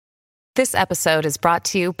This episode is brought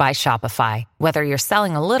to you by Shopify. Whether you're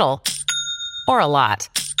selling a little or a lot,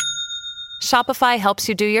 Shopify helps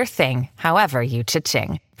you do your thing, however you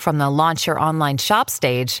cha-ching. From the launch your online shop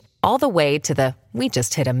stage, all the way to the we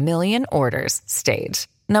just hit 1 million orders stage.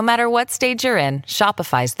 No matter what stage you're in,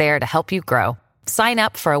 Shopify's there to help you grow. Sign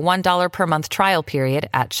up for a $1 per month trial period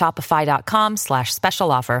at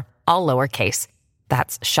shopify.com/special offer, all lowercase.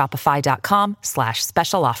 That's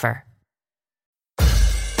shopify.com/special offer.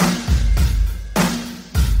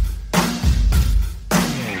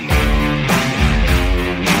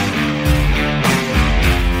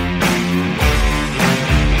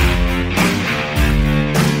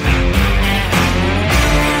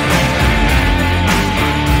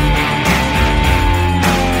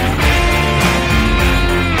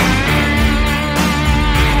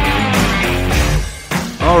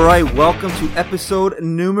 All right, welcome to episode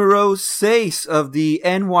numero 6 of the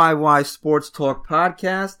NYY Sports Talk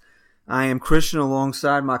podcast. I am Christian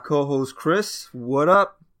alongside my co-host Chris. What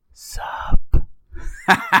up? Sup?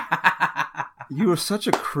 You are such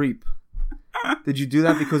a creep. Did you do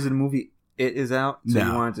that because of the movie It Is Out? So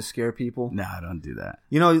you wanted to scare people? No, I don't do that.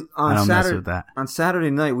 You know, mess with that. On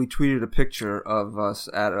Saturday night, we tweeted a picture of us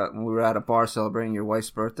when we were at a bar celebrating your wife's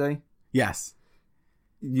birthday. Yes.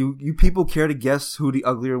 You people care to guess who the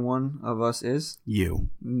uglier one of us is? You.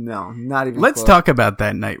 No, not even Let's close. talk about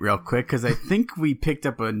that night real quick, because I think we picked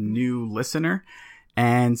up a new listener,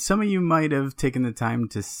 and some of you might have taken the time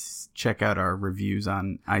to check out our reviews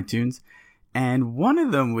on iTunes. And one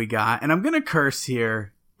of them we got, and I'm going to curse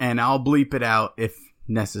here, and I'll bleep it out if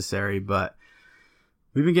necessary, but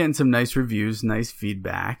we've been getting some nice reviews, nice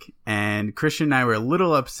feedback, and Christian and I were a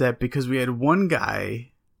little upset because we had one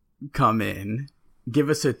guy come in,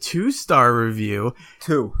 give us a 2-star review.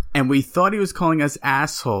 2. And we thought he was calling us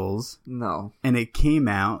assholes. No. And it came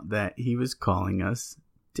out that he was calling us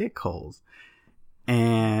dickholes.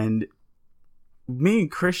 And me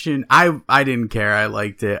and Christian, I didn't care. I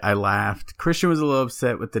liked it. I laughed. Christian was a little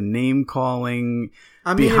upset with the name calling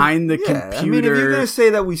behind the computer. I mean, if you're going to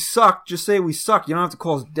say that we suck, just say we suck. You don't have to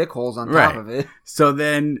call us dickholes on top of it. So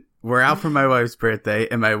then we're out for my wife's birthday,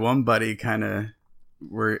 and my one buddy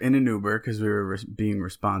we're in an Uber because we were being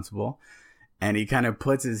responsible, and he kind of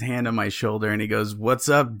puts his hand on my shoulder and he goes, "What's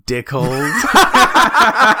up, dickholes?"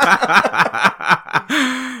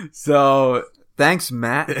 So thanks,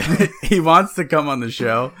 Matt. He wants to come on the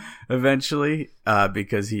show eventually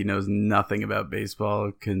because he knows nothing about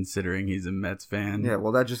baseball, considering he's a Mets fan. Yeah,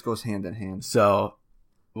 well, that just goes hand in hand. So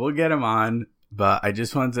we'll get him on, but I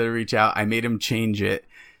just wanted to reach out. I made him change it.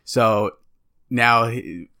 So now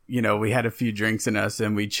we had a few drinks in us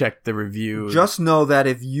and we checked the review. Just know that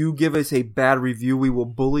if you give us a bad review, we will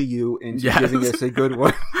bully you into giving us a good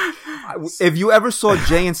one. If you ever saw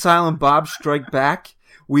Jay and Silent Bob Strike Back,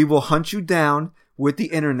 we will hunt you down with the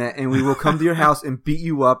internet and we will come to your house and beat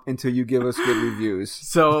you up until you give us good reviews.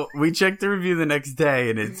 So we checked the review the next day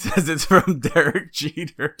and it says it's from Derek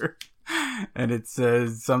Jeter. And it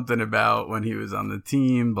says something about when he was on the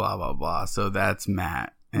team, blah, blah, blah. So that's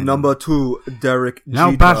Matt. And number 2, Derek Jeter.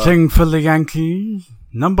 Now batting for the Yankees.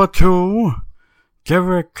 Number 2,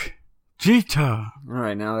 Derek Jeter. All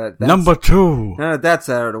right, now that's number 2. Now that's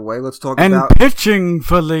out of the way, let's talk and about pitching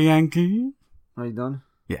for the Yankees. Are you done?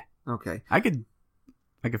 Yeah. Okay. I could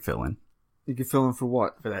fill in. You could fill in for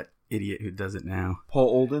what? For that idiot who does it now. Paul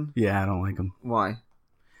Olden? Yeah, I don't like him. Why?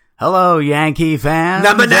 Hello, Yankee fans.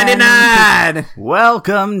 Number 99!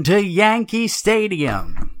 Welcome to Yankee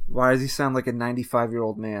Stadium. Why does he sound like a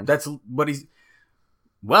 95-year-old man? That's what he's...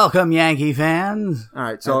 Welcome, Yankee fans. All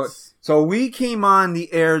right, so we came on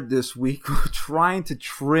the air this week trying to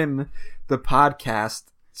trim the podcast.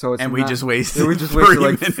 We just wasted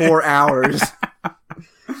like 4 hours. All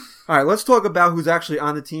right, let's talk about who's actually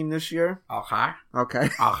on the team this year. Okay.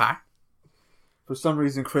 For some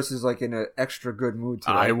reason, Chris is like in an extra good mood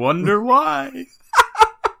today. I wonder why.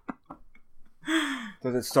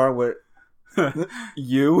 Does it start with...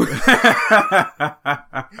 you?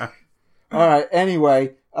 All right,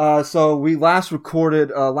 anyway, so we last recorded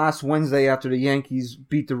last Wednesday after the Yankees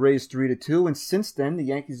beat the Rays 3-2, and since then the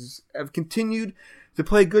Yankees have continued to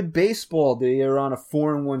play good baseball. They are on a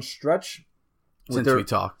 4-1 stretch.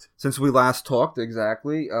 Since we last talked,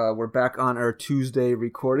 exactly. We're back on our Tuesday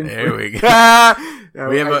recording. There we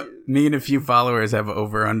go. Me and a few followers have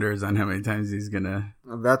over-unders on how many times he's going to...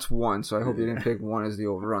 That's one, so I hope you didn't pick one as the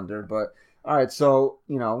over-under, but... All right, so,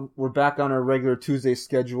 we're back on our regular Tuesday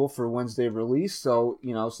schedule for Wednesday release. So,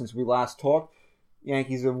 since we last talked,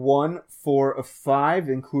 Yankees have won 4 of 5,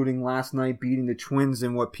 including last night beating the Twins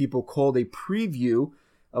in what people called a preview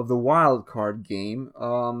of the wild card game.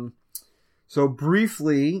 So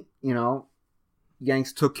briefly,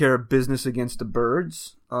 Yanks took care of business against the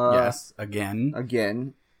Birds. Yes,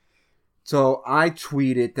 again. So I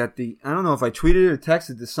tweeted that I don't know if I tweeted it or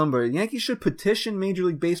texted to somebody, the Yankees should petition Major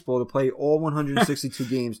League Baseball to play all 162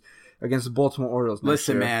 games against the Baltimore Orioles.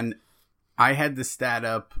 Listen, man, I had the stat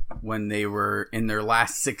up when they were in their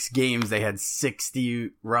last 6 games. They had 60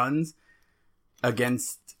 runs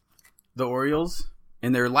against the Orioles.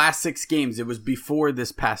 In their last 6 games, it was before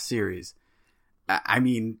this past series. I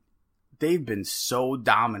mean, they've been so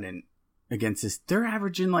dominant against this. They're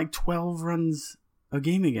averaging like 12 runs a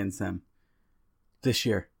game against them this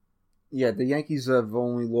year. Yeah, the Yankees have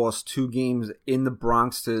only lost 2 games in the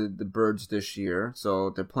Bronx to the Birds this year. So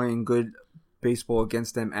they're playing good baseball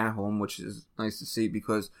against them at home, which is nice to see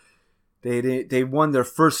because they won their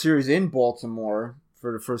first series in Baltimore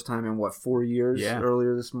for the first time in 4 years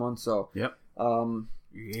earlier this month. So yep.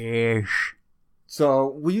 Yes. So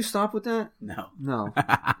will you stop with that? No.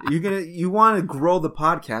 You want to grow the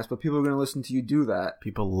podcast, but people are gonna listen to you do that.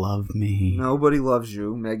 People love me. Nobody loves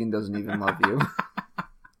you. Megan doesn't even love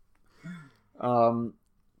you.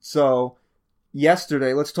 So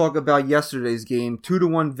yesterday, let's talk about yesterday's game.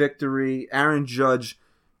 2-1 victory. Aaron Judge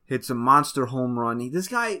hits a monster home run.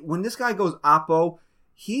 When this guy goes oppo,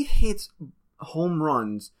 he hits home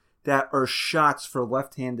runs that are shots for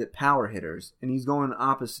left-handed power hitters, and he's going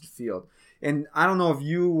opposite field. And I don't know if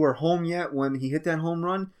you were home yet when he hit that home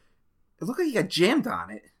run. It looked like he got jammed on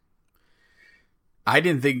it. I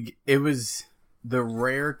didn't think it was the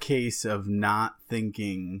rare case of not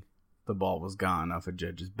thinking the ball was gone off a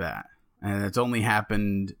Judge's bat. And it's only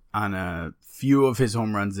happened on a few of his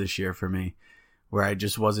home runs this year for me, where I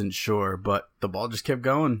just wasn't sure. But the ball just kept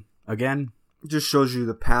going again. It just shows you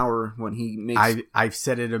the power when he makes... I've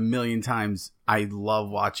said it a million times. I love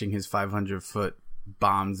watching his 500-foot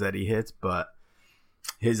bombs that he hits, but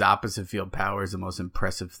his opposite field power is the most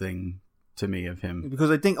impressive thing to me of him.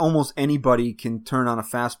 Because I think almost anybody can turn on a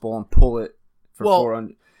fastball and pull it for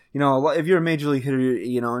 400. If you're a major league hitter,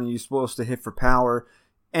 and you're supposed to hit for power,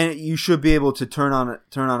 and you should be able to turn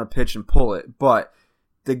on a pitch and pull it. But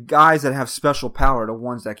the guys that have special power are the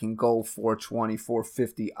ones that can go 420,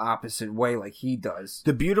 450 opposite way like he does.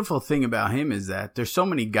 The beautiful thing about him is that there's so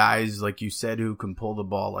many guys, like you said, who can pull the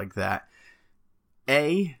ball like that.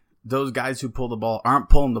 Those guys who pull the ball aren't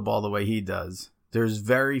pulling the ball the way he does. There's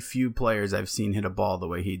very few players I've seen hit a ball the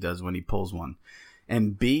way he does when he pulls one.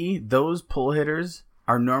 And B, those pull hitters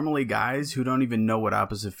are normally guys who don't even know what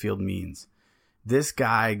opposite field means. This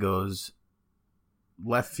guy goes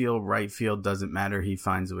left field, right field, doesn't matter. He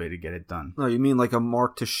finds a way to get it done. No, you mean like a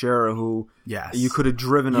Mark Teixeira who you could have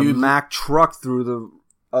driven a Mack truck through the...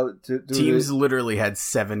 Teams literally had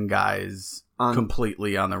 7 guys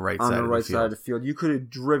completely on the right side of the field. You could have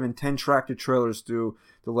driven 10 tractor trailers through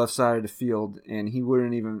the left side of the field, and he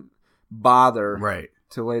wouldn't even bother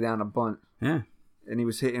to lay down a bunt. Yeah. And he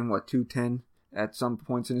was hitting, 210 at some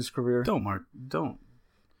points in his career? Don't.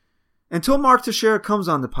 Until Mark Teixeira comes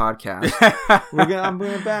on the podcast, I'm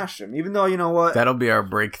going to bash him. Even though, you know what? That'll be our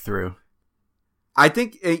breakthrough. I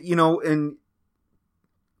think, and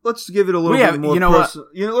let's give it a little bit more personal.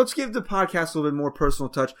 Let's give the podcast a little bit more personal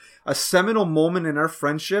touch. A seminal moment in our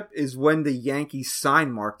friendship is when the Yankees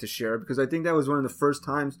signed Mark Teixeira, because I think that was one of the first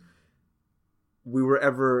times we were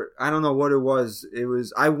ever, I don't know what it was.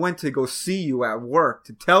 I went to go see you at work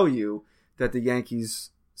to tell you that the Yankees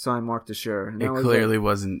signed Mark Teixeira. It clearly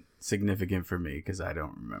wasn't significant for me because I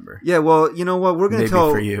don't remember. Yeah, well, you know what? We're going to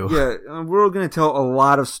tell for you. Yeah, we're going to tell a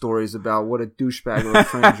lot of stories about what a douchebag of a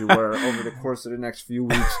friend you were over the course of the next few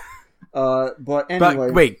weeks. But anyway,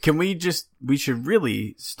 but wait, we should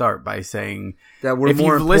really start by saying that if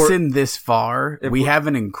you've listened this far, we have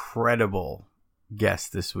an incredible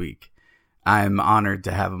guest this week. I'm honored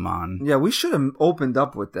to have him on. Yeah, we should have opened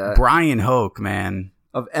up with that. Bryan Hoch, man.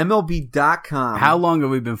 Of MLB.com. How long have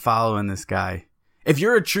we been following this guy? If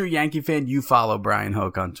you're a true Yankee fan, you follow Bryan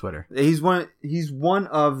Hoch on Twitter. He's one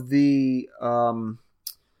of the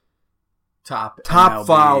top MLB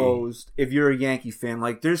follows if you're a Yankee fan.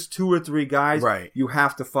 Like, there's 2 or 3 guys you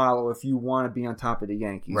have to follow if you want to be on top of the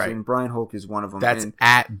Yankees. Right. And Bryan Hoch is one of them. That's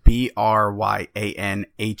at BryanHoch,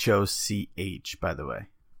 by the way.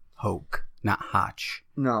 Hoch, not Hoch.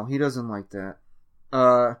 No, he doesn't like that.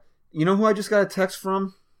 You know who I just got a text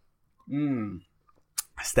from?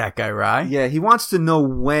 Stat Guy Rye? Yeah, he wants to know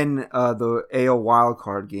when the AL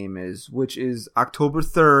wildcard game is, which is October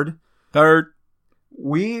 3rd.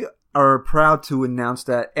 We are proud to announce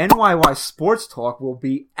that NYY Sports Talk will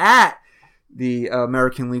be at the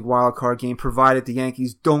American League wildcard game, provided the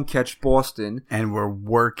Yankees don't catch Boston. And we're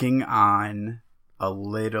working on a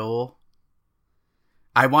little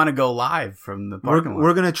I want to go live from the parking lot.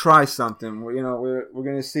 We're gonna try something. We're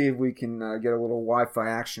gonna see if we can get a little Wi-Fi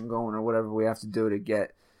action going or whatever we have to do to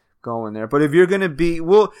get going there. But if you're gonna be,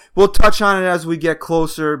 we'll touch on it as we get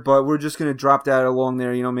closer. But we're just gonna drop that along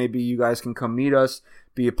there. Maybe you guys can come meet us,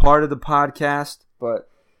 be a part of the podcast. But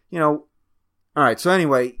all right. So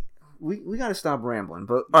anyway, we got to stop rambling.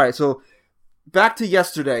 But all right. So back to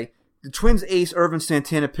yesterday. The Twins ace Irvin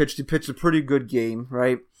Santana pitched. He pitched a pretty good game,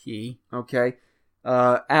 right? Okay.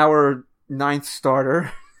 Our ninth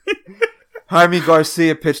starter, Jaime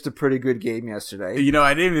Garcia, pitched a pretty good game yesterday.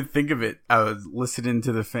 I didn't even think of it. I was listening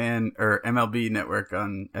to the fan or MLB network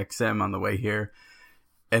on XM on the way here,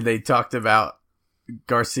 and they talked about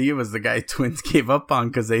Garcia was the guy Twins gave up on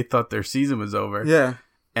because they thought their season was over. Yeah.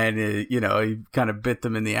 And, he kind of bit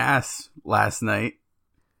them in the ass last night.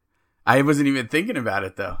 I wasn't even thinking about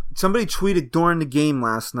it, though. Somebody tweeted during the game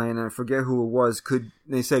last night, and I forget who it was.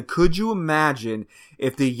 They said, could you imagine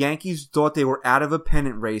if the Yankees thought they were out of a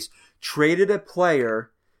pennant race, traded a player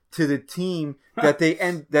to the team that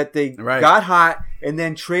they right. got hot, and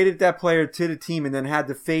then traded that player to the team and then had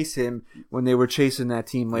to face him when they were chasing that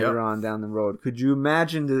team later on down the road? Could you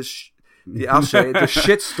imagine the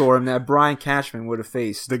shitstorm that Bryan Cashman would have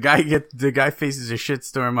faced? The guy faces a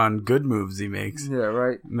shitstorm on good moves he makes. Yeah,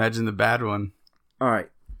 right. Imagine the bad one. All right.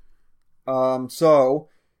 So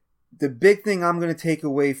the big thing I'm going to take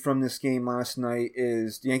away from this game last night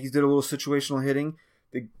is the Yankees did a little situational hitting.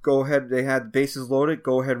 They had bases loaded.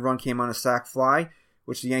 Go ahead run came on a sac fly,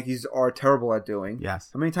 which the Yankees are terrible at doing.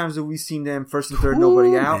 Yes. How many times have we seen them first and third,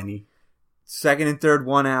 nobody out? Many. Second and third,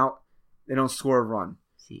 one out. They don't score a run.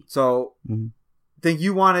 So, I think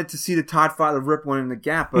you wanted to see the Todd Filer rip one in the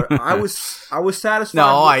gap, but I was satisfied.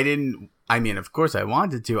 No, I didn't. I mean, of course I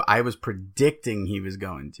wanted to. I was predicting he was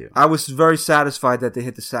going to. I was very satisfied that they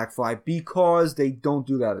hit the sac fly because they don't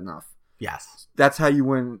do that enough. Yes, that's how you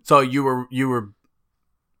win. So you were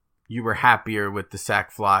happier with the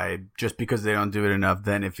sac fly just because they don't do it enough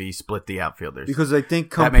than if he split the outfielders. Because I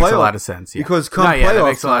think that makes a lot of sense. Yeah. Because playoff that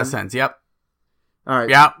makes a lot of sense. Yep. All right.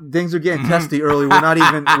 Yeah. Things are getting testy early. We're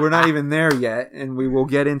not even there yet, and we will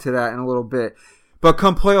get into that in a little bit. But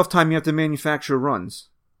come playoff time, you have to manufacture runs.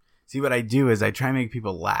 See, what I do is I try and make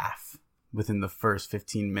people laugh within the first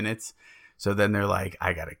 15 minutes, so then they're like,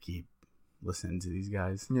 I gotta keep listening to these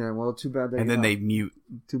guys. Yeah. Well, too bad. And then they mute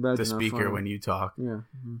the speaker when you talk. Yeah.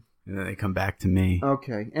 Mm-hmm. And then they come back to me.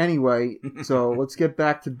 Okay. Anyway, so let's get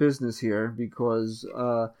back to business here because.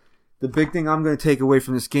 The big thing I'm going to take away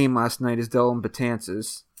from this game last night is Dellin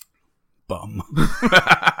Betances. Bum.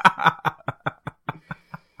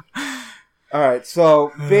 All right,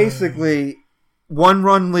 so basically,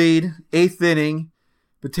 1-run lead, 8th inning.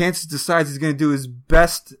 Betances decides he's going to do his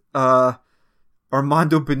best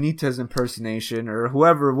Armando Benitez impersonation or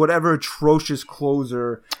whatever atrocious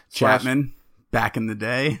closer. Chapman, back in the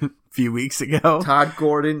day, a few weeks ago. Not Todd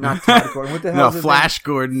Gordon. What the hell is his Flash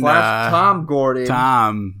name? Gordon. Tom Gordon.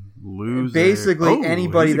 Tom. Loser. Basically,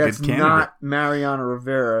 anybody that's not Mariano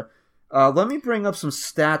Rivera. Let me bring up some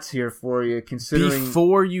stats here for you, considering...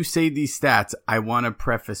 Before you say these stats, I want to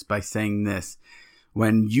preface by saying this.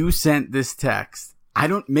 When you sent this text,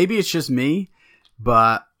 maybe it's just me,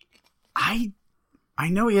 but I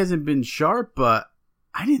know he hasn't been sharp, but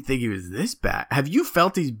I didn't think he was this bad. Have you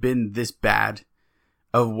felt he's been this bad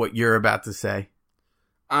of what you're about to say?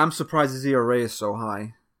 I'm surprised his ERA is so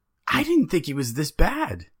high. I didn't think he was this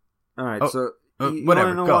bad. All right, so you whatever.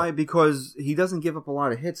 Want to know go. why? Because he doesn't give up a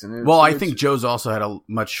lot of hits. I think Joe's also had a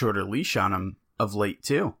much shorter leash on him of late,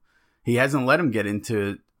 too. He hasn't let him get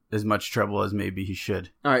into as much trouble as maybe he should.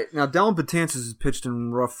 All right, now Dellin Betances has pitched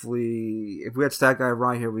in roughly, if we had Stat Guy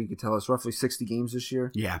right here, we could tell us roughly 60 games this year.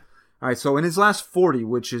 Yeah. All right, so in his last 40,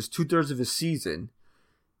 which is 2/3 of his season,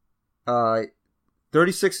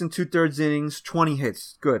 36 and 2/3 innings, 20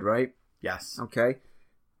 hits. Good, right? Yes. Okay.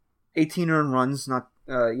 18 earned runs, not,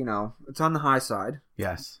 it's on the high side.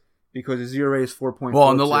 Yes. Because his ERA is 4.42.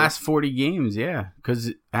 Well, in the last 40 games, yeah.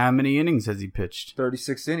 Because how many innings has he pitched?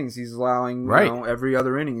 36 innings. He's allowing, right. Every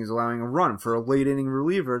other inning he's allowing a run. For a late inning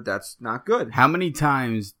reliever, that's not good. How many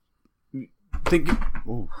times... I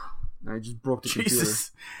just broke the computer.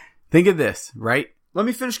 Think of this, right? Let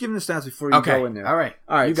me finish giving the stats before you go in there. All right.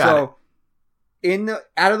 You got it.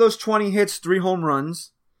 Out of those 20 hits, 3 home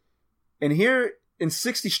runs. And here... in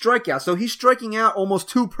 60 strikeouts, so he's striking out almost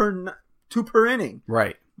two per inning.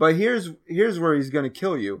 Right. But here's where he's going to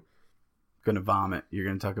kill you. Going to vomit. You're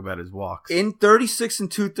going to talk about his walks. In 36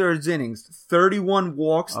 and 2/3 innings, 31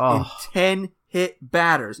 walks and 10 hit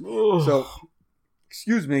batters. Ugh. So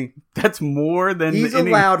excuse me. That's more than he's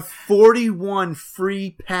allowed 41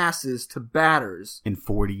 free passes to batters in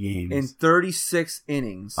 40 games in 36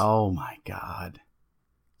 innings. Oh my God.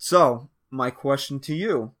 So, my question to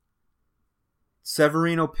you.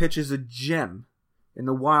 Severino pitches a gem in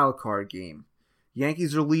the wild card game.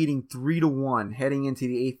 Yankees are leading 3-1 heading into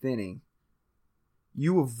the 8th inning.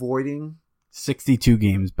 You avoiding 62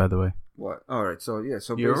 games, by the way. what? All right, so yeah,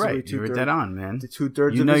 so You're basically right. You were dead on, man. The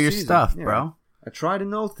 2/3 you of know the your season. stuff, Yeah. bro. I try to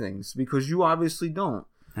know things because you obviously don't.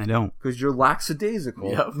 I don't. Because you're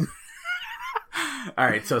lackadaisical. Yep. All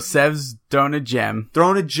right, so Sev's thrown a gem.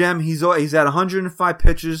 Throwing a gem. He's at 105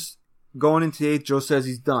 pitches going into the 8th. Joe says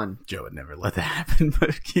he's done. Joe would never let that happen,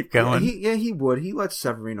 but keep going. He would. He lets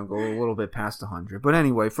Severino go a little bit past 100. But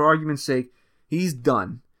anyway, for argument's sake, he's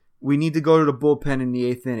done. We need to go to the bullpen in the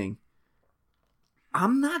 8th inning.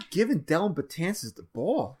 I'm not giving Dellin Betances the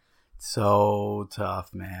ball. So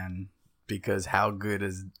tough, man. Because how good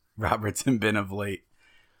has Robertson been of late?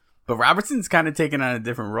 But Robertson's kind of taken on a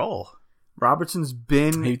different role. Robertson's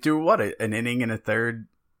been... He threw, what, an inning and a third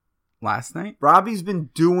last night? Robbie's been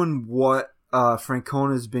doing what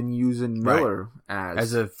Francona's been using Miller as.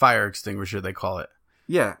 As a fire extinguisher, they call it.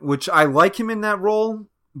 Yeah, which I like him in that role,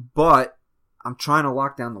 but I'm trying to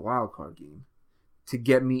lock down the wild card game to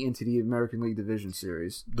get me into the American League Division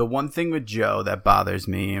Series. The one thing with Joe that bothers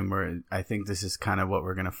me, and I think this is kind of what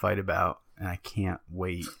we're going to fight about, and I can't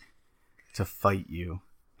wait to fight you.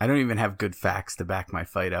 I don't even have good facts to back my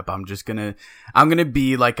fight up. I'm gonna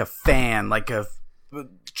be like a fan, like a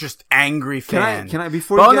just angry fan. Can I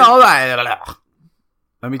before you get...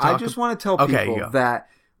 Let me talk. I just want to tell people that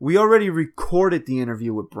we already recorded the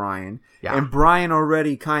interview with Bryan, and Bryan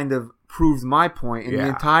already kind of proved my point. And the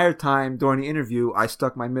entire time during the interview, I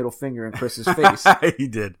stuck my middle finger in Chris's face. He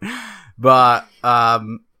did. But I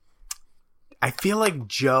feel like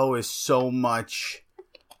Joe is so much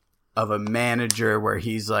of a manager where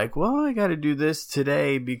he's like, well, I got to do this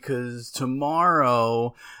today because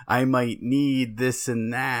tomorrow I might need this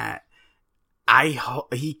and that.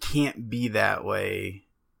 He can't be that way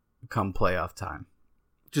come playoff time.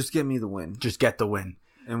 Just get me the win. Just get the win.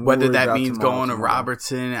 And whether that means going to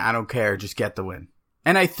Robertson, I don't care. Just get the win.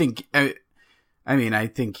 And I think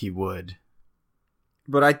he would.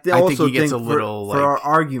 But I also think he gets think a little for our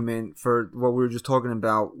argument for what we were just talking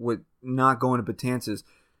about with not going to Betances,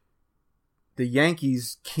 the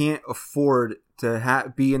Yankees can't afford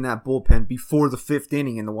to be in that bullpen before the 5th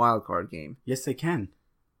inning in the wild card game. Yes, they can.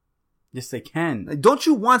 Yes, they can. Don't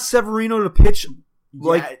you want Severino to pitch?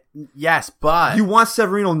 Yes, but you want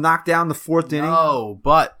Severino knocked down the 4th inning? No,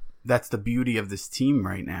 but that's the beauty of this team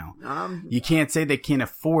right now. You can't say they can't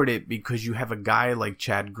afford it because you have a guy like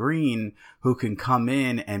Chad Green who can come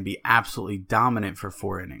in and be absolutely dominant for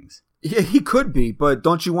 4 innings. Yeah, he could be, but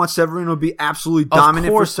don't you want Severino to be absolutely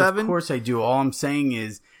dominant for 7? Of course I do. All I'm saying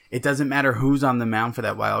is it doesn't matter who's on the mound for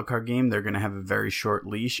that wild card game. They're going to have a very short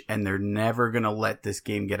leash, and they're never going to let this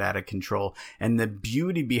game get out of control. And the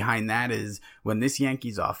beauty behind that is when this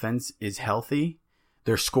Yankees offense is healthy,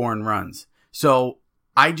 they're scoring runs. So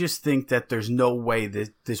I just think that there's no way that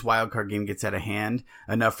this wild card game gets out of hand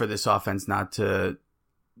enough for this offense not to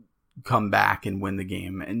come back and win the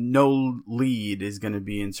game, and no lead is going to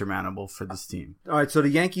be insurmountable for this team. All right, so the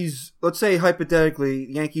Yankees, let's say hypothetically,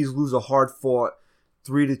 the Yankees lose a hard-fought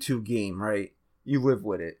 3-2 game, right? You live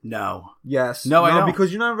with it. No. Yes. No, I don't.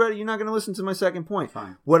 Because you're not ready. You're not going to listen to my second point.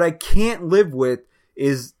 Fine. What I can't live with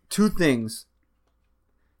is 2 things.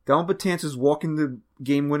 Dellin Betances walking the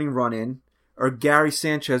game-winning run-in, or Gary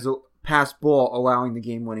Sanchez pass ball allowing the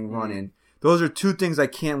game-winning run-in. Those are 2 things I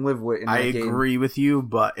can't live with in that game. I agree with you,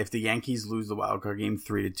 but if the Yankees lose the wild card game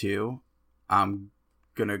 3-2, I'm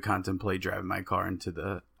going to contemplate driving my car into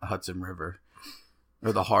the Hudson River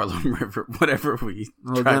or the Harlem River, whatever we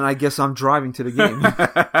Well, then I guess I'm driving to the game.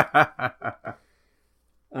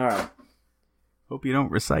 All right. Hope you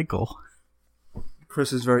don't recycle.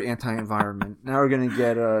 Chris is very anti-environment. Now we're going to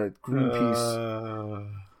get Greenpeace.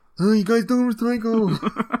 Oh, you guys don't recycle.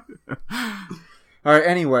 All right,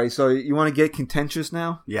 anyway, so you want to get contentious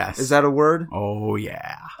now? Yes. Is that a word? Oh,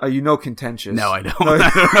 yeah. You know contentious. No, I don't. I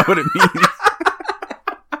don't know what it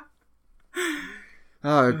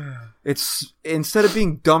means. It's instead of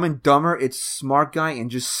being Dumb and Dumber, it's Smart Guy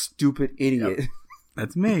and just Stupid Idiot. Yep.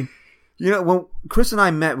 That's me. You know, when Chris and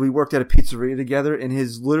I met, we worked at a pizzeria together, and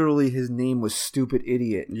his name was Stupid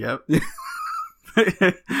Idiot. Yep.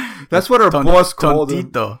 That's what our boss called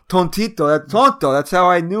him. Tontito. Tonto. That's how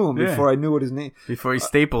I knew him before I knew what his name. Before he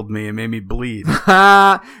stapled me and made me bleed.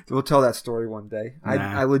 We'll tell that story one day.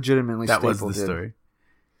 I legitimately stapled him. That was the story.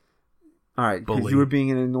 All right, because you were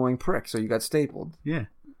being an annoying prick, so you got stapled. Yeah.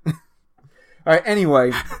 All right,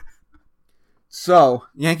 anyway. So,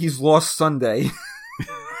 Yankees lost Sunday.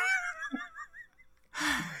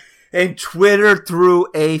 And Twitter threw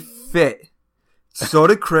a fit. So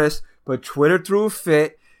did Chris, but Twitter threw a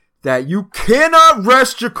fit that you cannot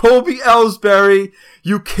rest Jacoby Ellsbury,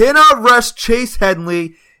 you cannot rest Chase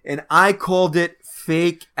Headley, and I called it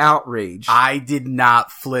fake outrage. I did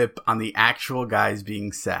not flip on the actual guys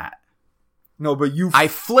being sat. No, but I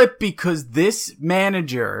flip because this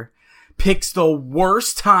manager picks the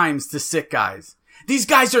worst times to sit guys. These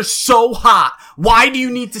guys are so hot. Why do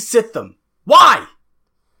you need to sit them? Why?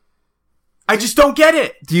 I just don't get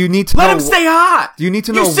it. Do you need to let them stay hot? Do you need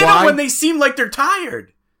to know why? You sit them when they seem like they're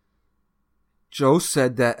tired. Joe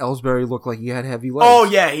said that Ellsbury looked like he had heavy legs. Oh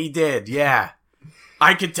yeah, he did. Yeah,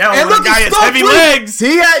 I could tell when a guy has heavy legs.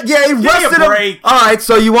 He rested him. All right,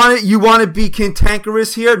 so you want to be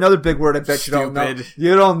cantankerous here? Another big word. I bet you don't know.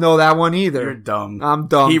 You don't know that one either. You're dumb. I'm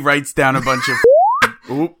dumb. He writes down a bunch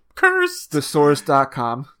of cursed.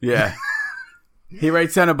 Thesaurus.com. Yeah. He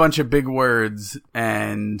writes down a bunch of big words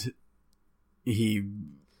and he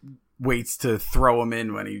waits to throw them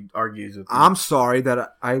in when he argues with them. I'm sorry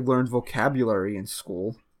that I learned vocabulary in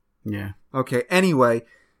school. Yeah. Okay, anyway,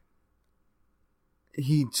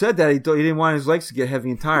 he said that he didn't want his legs to get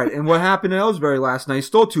heavy and tired. And what happened to Ellsbury last night? He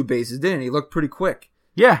stole 2 bases, didn't he? He looked pretty quick.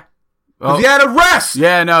 Yeah. Because he had a rest!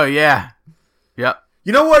 Yeah, no, yeah. Yep.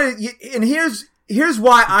 You know what? And here's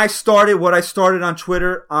why I started what I started on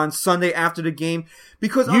Twitter on Sunday after the game.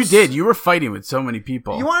 Because you were fighting with so many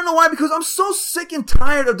people. You want to know why? Because I'm so sick and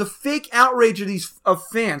tired of the fake outrage of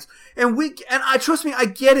fans. And trust me, I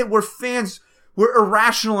get it. We're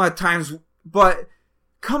irrational at times, but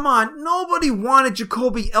come on, nobody wanted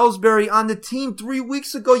Jacoby Ellsbury on the team 3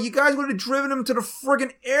 weeks ago. You guys would have driven him to the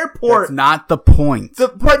friggin' airport. That's not the point.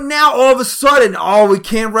 But now all of a sudden, we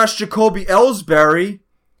can't rush Jacoby Ellsbury.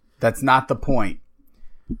 That's not the point.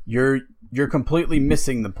 You're completely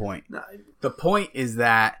missing the point. The point is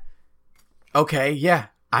that, okay, yeah,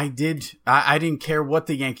 I didn't care what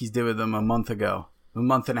the Yankees did with him a month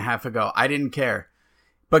and a half ago. I didn't care.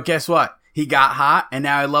 But guess what? He got hot, and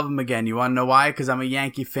now I love him again. You want to know why? Because I'm a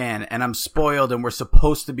Yankee fan, and I'm spoiled, and we're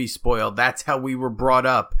supposed to be spoiled. That's how we were brought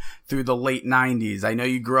up through the late 90s. I know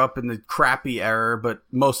you grew up in the crappy era, but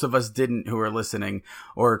most of us didn't who are listening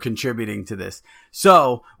or contributing to this.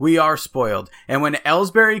 So, we are spoiled. And when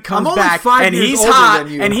Ellsbury comes back, and he's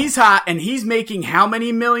hot, and he's making how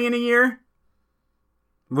many million a year?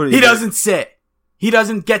 He doesn't sit. He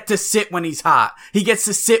doesn't get to sit when he's hot. He gets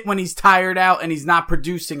to sit when he's tired out and he's not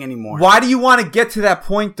producing anymore. Why do you want to get to that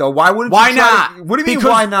point, though? Why not? What do you mean,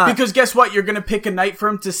 why not? Because guess what? You're going to pick a night for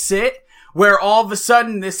him to sit where all of a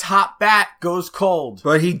sudden this hot bat goes cold.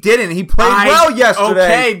 But he didn't. He played well yesterday.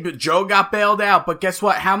 Okay, but Joe got bailed out. But guess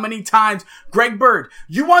what? How many times? Greg Bird.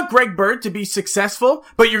 You want Greg Bird to be successful,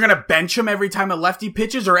 but you're going to bench him every time a lefty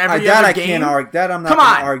pitches or every other game? I can't argue. That I'm not going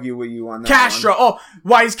to argue with you on that Castro. one. Oh,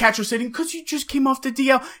 why is Castro sitting? Because he just came off the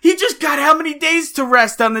DL. He just got how many days to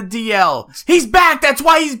rest on the DL? He's back. That's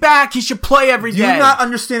why he's back. He should play every day. Do you not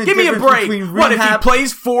understand the Give me a difference break. between rehab? What, if he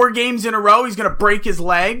plays 4 games in a row, he's going to break his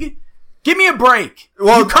leg? Give me a break.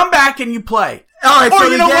 Well, you come back and you play. All right, or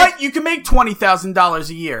you know what? You can make $20,000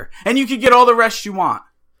 a year, and you can get all the rest you want.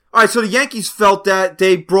 All right, so the Yankees felt that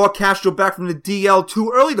they brought Castro back from the DL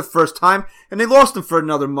too early the first time, and they lost him for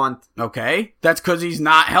another month. Okay, that's because he's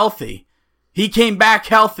not healthy. He came back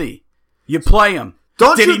healthy. You play him.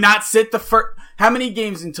 Did he not sit the first... How many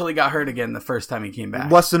games until he got hurt again the first time he came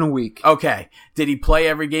back? Less than a week. Okay. Did he play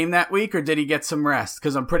every game that week, or did he get some rest?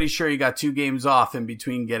 Because I'm pretty sure he got 2 games off in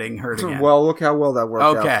between getting hurt again. Well, look how well that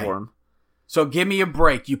worked out for him. So give me a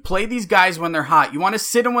break. You play these guys when they're hot. You want to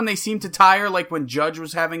sit them when they seem to tire, like when Judge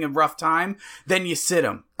was having a rough time, then you sit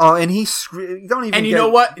them. Oh, and you know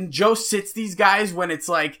what? And Joe sits these guys when it's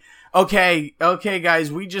like, okay,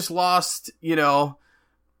 guys, we just lost,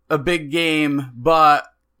 a big game, but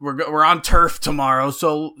we're on turf tomorrow,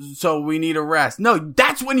 so we need a rest. No,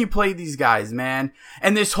 that's when you play these guys, man.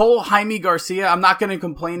 And this whole Jaime Garcia, I'm not going to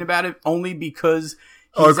complain about it only because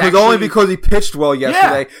only because he pitched well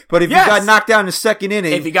yesterday. Yeah, but if he got knocked down in the second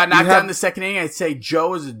inning, I'd say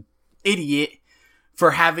Joe is an idiot for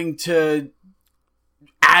having to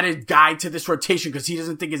add a guy to this rotation because he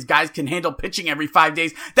doesn't think his guys can handle pitching every 5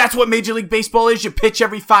 days. That's what Major League Baseball is. You pitch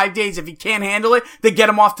every 5 days. If he can't handle it, they get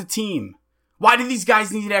him off the team. Why do these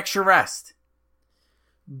guys need extra rest?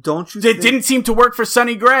 It didn't seem to work for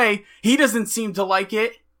Sonny Gray. He doesn't seem to like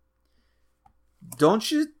it.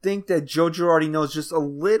 Don't you think that Joe Girardi knows just a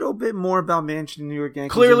little bit more about managing the New York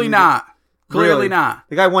Yankees? Clearly not. Clearly not.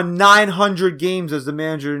 The guy won 900 games as the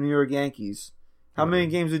manager of the New York Yankees. How many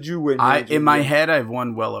games did you win? In my head, I've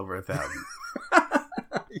won well over 1,000.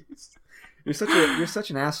 You're such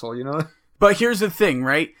an asshole, you know? But here's the thing,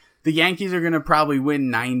 right? The Yankees are going to probably win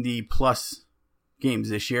 90 plus games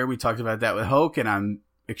this year. We talked about that with Hoch, and I'm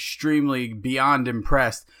extremely beyond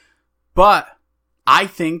impressed. But I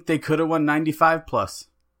think they could have won 95 plus.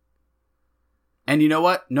 And you know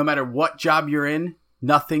what? No matter what job you're in,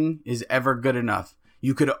 nothing is ever good enough.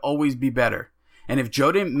 You could always be better. And if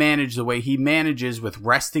Joe didn't manage the way he manages with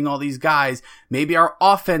resting all these guys, maybe our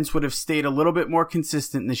offense would have stayed a little bit more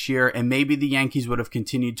consistent this year, and maybe the Yankees would have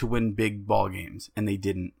continued to win big ball games, and they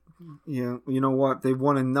didn't. Yeah, you know what? They've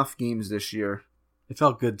won enough games this year. It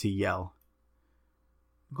felt good to yell.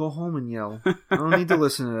 Go home and yell. I don't need to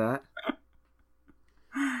listen to that.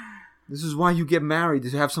 This is why you get married, to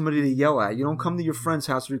have somebody to yell at. You don't come to your friend's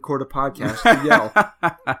house to record a podcast to yell.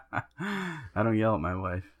 I don't yell at my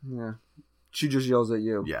wife. Yeah. She just yells at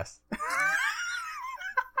you. Yes.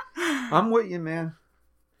 I'm with you, man.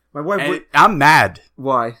 My wife... I'm mad.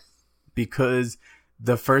 Why? Because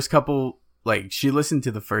the first couple... Like, she listened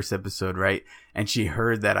to the first episode, right? And she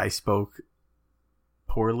heard that I spoke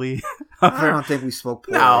poorly. I don't think we spoke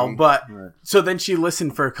poorly. No, but... Right. So then she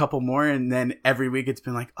listened for a couple more, and then every week it's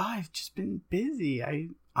been like, oh, I've just been busy.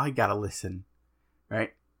 I gotta listen.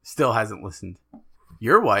 Right? Still hasn't listened.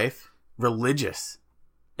 Your wife, religious.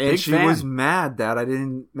 And Big she fan. was mad that I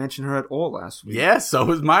didn't mention her at all last week. Yeah, so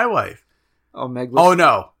was my wife. Oh, Meg Oh,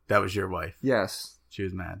 no. That was your wife. Yes. She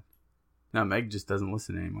was mad. No, Meg just doesn't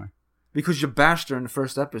listen anymore. Because you bashed her in the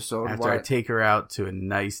first episode. After I take her out to a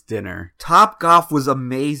nice dinner. Top Golf was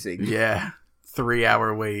amazing. Yeah.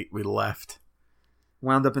 3-hour wait. We left.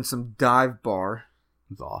 Wound up in some dive bar.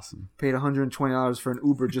 It was awesome. Paid $120 for an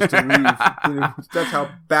Uber just to leave. That's how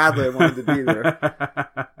badly I wanted to be there.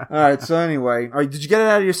 All right, so anyway. All right, did you get it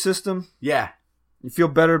out of your system? Yeah. You feel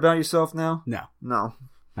better about yourself now? No. No.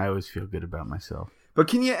 I always feel good about myself. But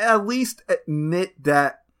can you at least admit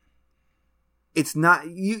that it's not...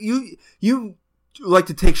 You like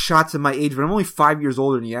to take shots at my age, but I'm only 5 years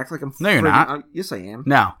older than you. Act like I'm... No, you're not. Yes, I am.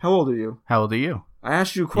 No. How old are you? How old are you? I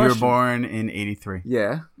asked you a You question. were born in 83.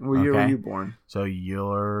 Yeah. What year were you born? So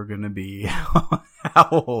you're going to be... How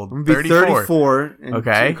old? I'm going to be 34 in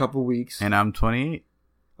a couple weeks. And I'm 28.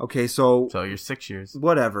 Okay, so... So you're 6 years.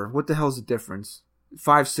 Whatever. What the hell's the difference?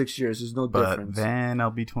 5-6 years. There's no difference. But then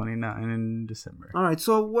I'll be 29 in December. All right,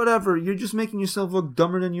 so whatever. You're just making yourself look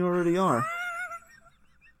dumber than you already are.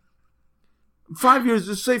 5 years,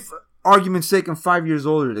 just say for argument's sake, I'm 5 years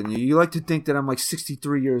older than you. You like to think that I'm like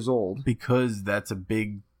 63 years old. Because that's a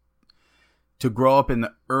big... To grow up in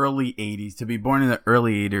the early 80s, to be born in the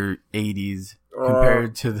early 80s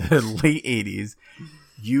compared to the late 80s,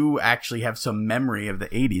 you actually have some memory of the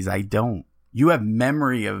 80s. I don't. You have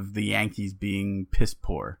memory of the Yankees being piss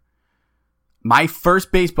poor. My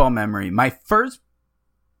first baseball memory,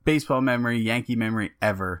 Yankee memory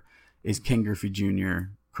ever, is Ken Griffey Jr.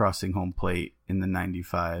 crossing home plate in the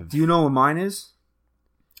 95. Do you know what mine is?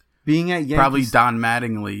 Being at Yankees. Probably Don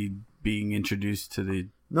Mattingly being introduced to the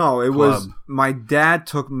No, it club. was my dad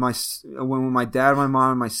took when my dad, my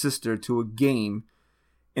mom, and my sister to a game,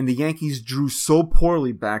 and the Yankees drew so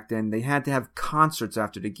poorly back then they had to have concerts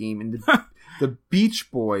after the game, and the Beach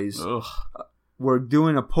Boys were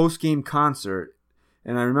doing a post-game concert,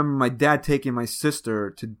 and I remember my dad taking my sister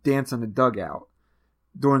to dance on the dugout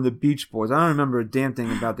during the Beach Boys. I don't remember a damn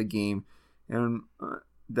thing about the game, and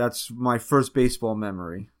that's my first baseball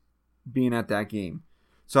memory, being at that game.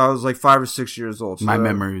 So I was like 5 or 6 years old. So my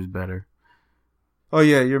memory was better. Oh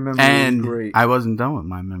yeah, your memory was great. I wasn't done with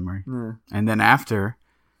my memory. Yeah. And then after,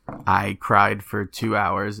 I cried for 2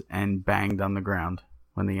 hours and banged on the ground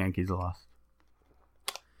when the Yankees lost.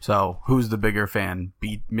 So, who's the bigger fan?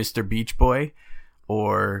 Mr. Beach Boy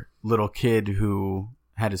or little kid who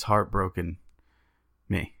had his heart broken?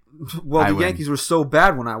 Me. Well, the Yankees were so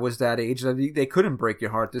bad when I was that age that they couldn't break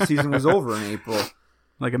your heart. The season was over in April.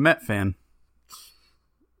 Like a Met fan.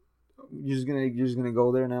 You're just gonna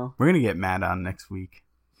go there now? We're gonna get mad on next week.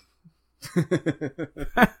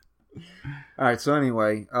 All right. So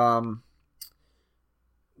anyway, what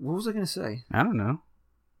was I gonna say? I don't know.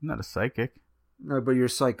 I'm not a psychic. No, but you're a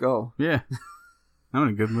psycho. Yeah. I'm in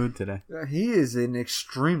a good mood today. He is in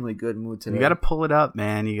extremely good mood today. You gotta pull it up,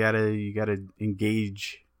 man. You gotta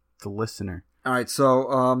engage the listener. All right.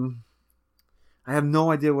 So I have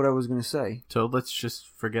no idea what I was gonna say. So let's just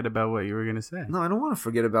forget about what you were gonna say. No, I don't want to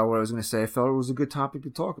forget about what I was gonna say. I felt it was a good topic to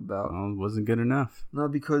talk about. Well, it wasn't good enough. No,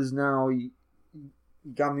 because now you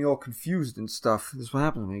got me all confused and stuff. This is what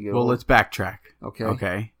happens when you get Well, old. let's backtrack.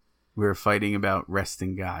 Okay. We were fighting about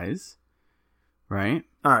resting guys, right?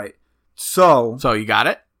 All right. So you got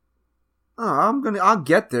it? I'll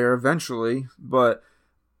get there eventually, but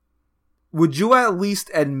would you at least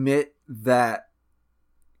admit that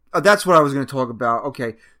that's what I was going to talk about.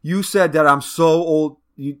 Okay, you said that I'm so old,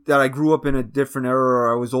 that I grew up in a different era,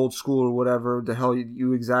 or I was old school, or whatever the hell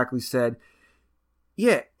you exactly said.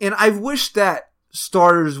 Yeah, and I wish that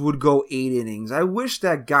starters would go 8 innings. I wish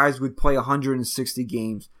that guys would play 160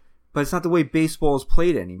 games, but it's not the way baseball is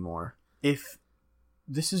played anymore. If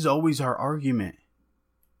this is always our argument,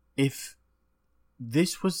 if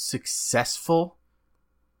this was successful,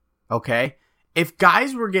 okay, if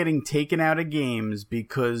guys were getting taken out of games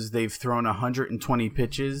because they've thrown 120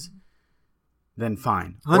 pitches, then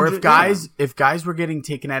fine. Or if guys were getting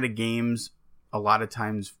taken out of games a lot of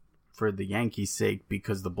times for the Yankees' sake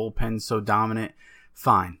because the bullpen's so dominant,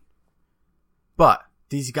 fine. But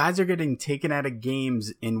these guys are getting taken out of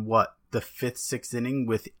games in what, the 5th, 6th inning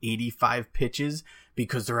with 85 pitches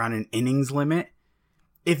because they're on an innings limit.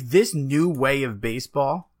 If this new way of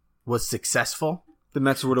baseball was successful, the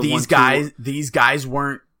Mets would have won. These guys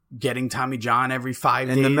weren't getting Tommy John every 5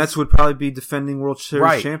 days. And the Mets would probably be defending World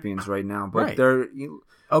Series champions right now. But they're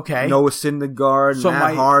okay. Noah Syndergaard,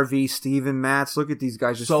 Matt Harvey, Steven Matz. Look at these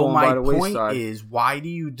guys just falling by the wayside. So my point is, why do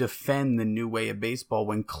you defend the new way of baseball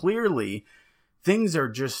when clearly things are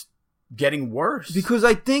just getting worse? Because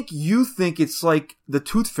I think you think it's like the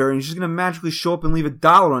Tooth Fairy, and you're just going to magically show up and leave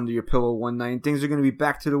 $1 under your pillow one night, and things are going to be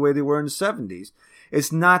back to the way they were in the 70s.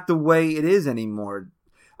 It's not the way it is anymore.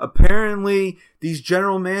 Apparently, these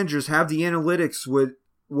general managers have the analytics with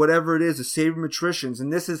whatever it is, the sabermetricians,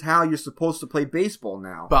 and this is how you're supposed to play baseball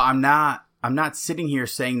now. But I'm not sitting here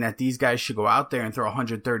saying that these guys should go out there and throw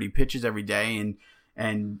 130 pitches every day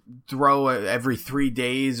and throw every 3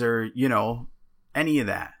 days or, any of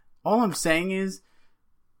that. All I'm saying is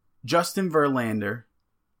Justin Verlander,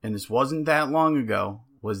 and this wasn't that long ago,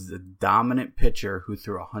 was the dominant pitcher who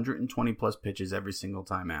threw 120 plus pitches every single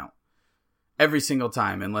time out. Every single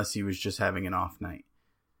time, unless he was just having an off night.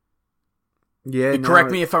 Yeah.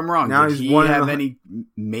 Correct me if I'm wrong. Did he have any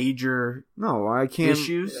major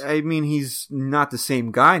issues? I mean, he's not the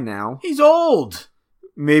same guy now. He's old.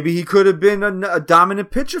 Maybe he could have been a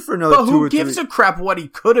dominant pitcher for another 2 or 3. But who gives a crap what he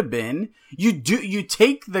could have been? You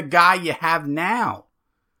take the guy you have now.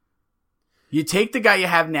 You take the guy you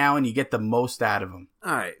have now and you get the most out of him.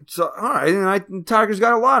 All right. And Tiger's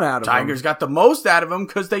got a lot out of him. Tiger's got the most out of him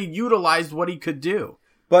because they utilized what he could do.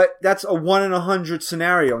 But that's a 1 in 100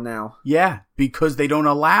 scenario now. Yeah, because they don't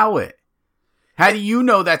allow it. How do you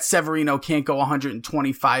know that Severino can't go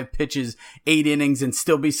 125 pitches, 8 innings, and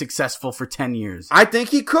still be successful for 10 years? I think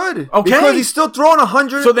he could. Okay. Because he's still throwing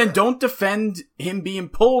 100. So then don't defend him being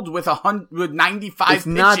pulled with 95 pitches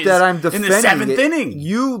not that I'm defending in the 7th inning.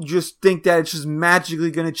 You just think that it's just magically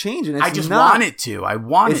going to change. And I just want it to.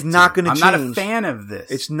 It's not going to change. I'm not a fan of this.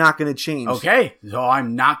 It's not going to change. Okay. So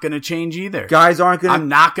I'm not going to change either. Guys aren't going to. I'm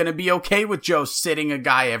not going to be okay with Joe sitting a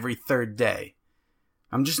guy every 3rd day.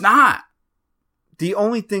 I'm just not. The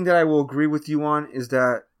only thing that I will agree with you on is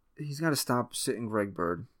that he's got to stop sitting Greg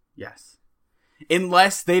Bird. Yes.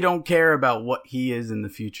 Unless they don't care about what he is in the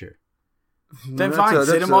future. Then fine,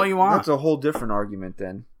 sit him all you want. That's a whole different argument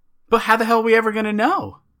then. But how the hell are we ever going to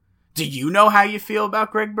know? Do you know how you feel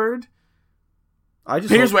about Greg Bird?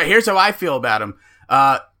 Here's how I feel about him.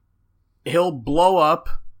 He'll blow up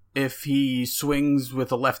if he swings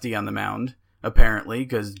with a lefty on the mound, apparently,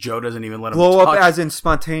 because Joe doesn't even let him blow up as in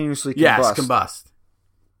spontaneously combust. Yes, combust.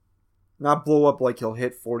 Not blow up like he'll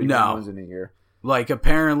hit 40 runs in a year. Like,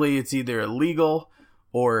 apparently it's either illegal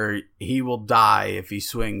or he will die if he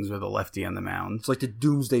swings with a lefty on the mound. It's like the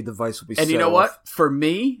doomsday device will be set And you know off. what? For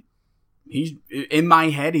me, in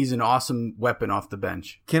my head, he's an awesome weapon off the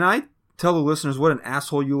bench. Can I tell the listeners what an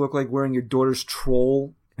asshole you look like wearing your daughter's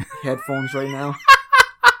Troll headphones right now?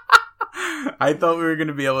 I thought we were going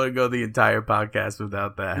to be able to go the entire podcast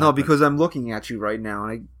without that. No, because I'm looking at you right now,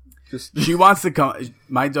 and She wants to come.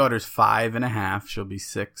 My daughter's 5.5. She'll be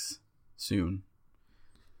 6 soon.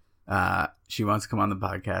 She wants to come on the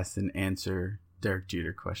podcast and answer Derek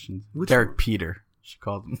Jeter questions. Derek Peter, she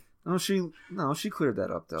called him. She cleared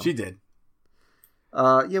that up though. She did.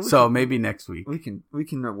 Maybe next week we can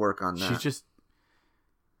work on that. She's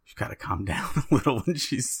got to calm down a little when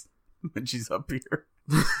she's up here.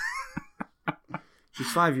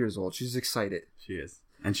 She's 5 years old. She's excited. She is,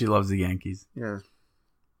 and she loves the Yankees. Yeah.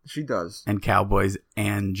 She does. And Cowboys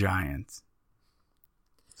and Giants.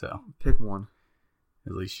 So pick one.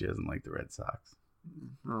 At least she doesn't like the Red Sox.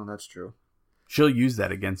 Oh, that's true. She'll use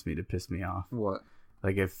that against me to piss me off. What?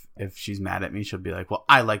 Like if she's mad at me, she'll be like, "Well,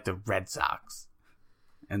 I like the Red Sox,"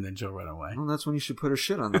 and then she'll run away. Well, that's when you should put her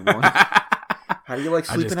shit on them. How do you like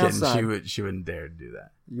sleeping outside? She wouldn't dare to do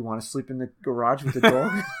that. You want to sleep in the garage with the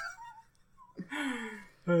dog?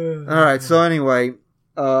 All right. So anyway,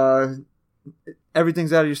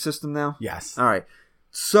 everything's out of your system now? Yes. All right.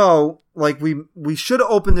 So, like, we should have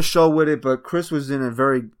opened the show with it, but Chris was in a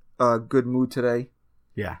very good mood today.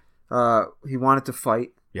 Yeah. He wanted to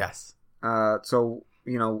fight. Yes. So,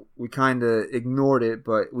 we kind of ignored it,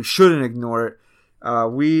 but we shouldn't ignore it.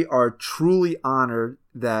 We are truly honored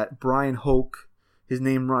that Bryan Hoch, his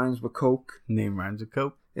name rhymes with Coke. Name rhymes with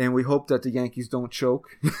Coke. And we hope that the Yankees don't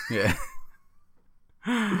choke. Yeah.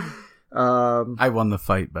 I won the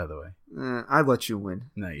fight, by the way. I let you win.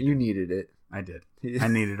 No, you needed it. I did. I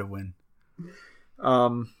needed a win.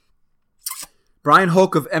 Bryan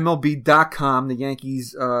Hoch of MLB.com, the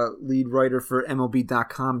Yankees lead writer for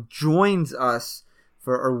MLB.com, joins us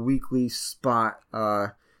for our weekly spot.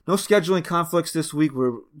 No scheduling conflicts this week.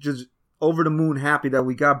 We're just over the moon happy that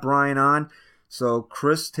we got Bryan on. So,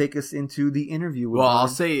 Chris, take us into the interview with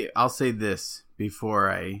Bryan. I'll say this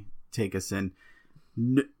before I take us in.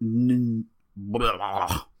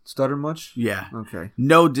 Stutter much? Yeah. Okay.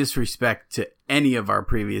 No disrespect to any of our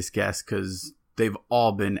previous guests because they've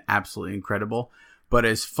all been absolutely incredible. But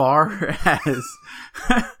as far as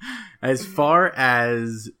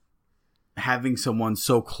having someone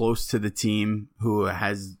so close to the team who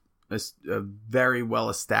has a very well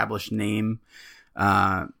established name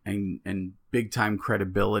and big time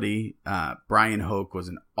credibility, Bryan Hoch was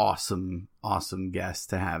an awesome guest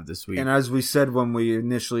to have this week. And as we said when we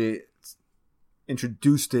initially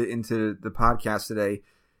introduced it into the podcast today,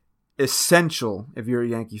 essential if you're a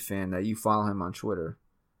Yankee fan that you follow him on Twitter.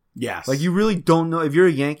 Yes. Like, you really don't know. If you're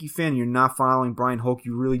a Yankee fan and you're not following Bryan Hoch,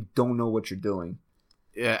 you really don't know what you're doing.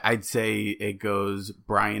 Yeah, I'd say it goes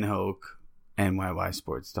Bryan Hoch, NYY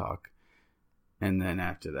Sports Talk. And then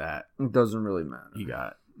after that, it doesn't really matter. You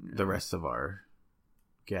got the rest of our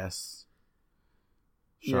guests.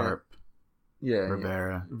 Sharp. Yeah.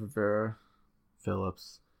 Rivera.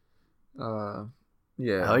 Phillips.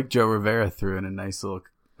 Yeah. I like Joe Rivera threw in a nice little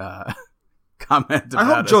comment about I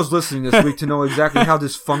hope us. Joe's listening this week to know exactly how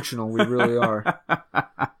dysfunctional we really are.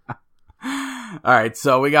 All right,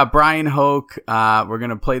 so we got Bryan Hoch. We're going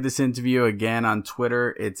to play this interview again on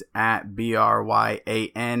Twitter. It's at BRYANHOCH.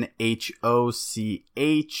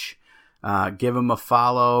 Give him a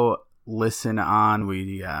follow. Listen on.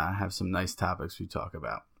 We have some nice topics we talk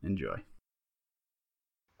about. Enjoy.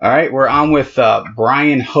 All right, we're on with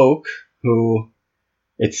Bryan Hoch, who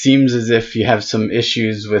it seems as if you have some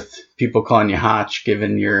issues with people calling you Hoch,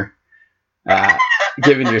 given your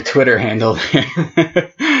Twitter handle.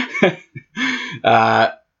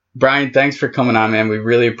 Bryan, thanks for coming on, man. We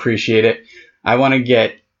really appreciate it. I want to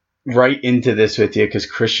get right into this with you because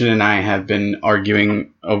Christian and I have been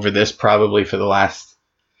arguing over this probably for the last.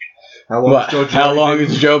 How long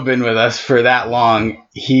has Joe been with us for that long?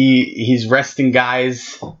 He's resting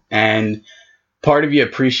guys, and part of you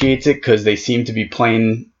appreciates it because they seem to be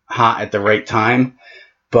playing hot at the right time.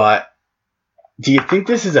 But do you think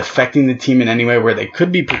this is affecting the team in any way where they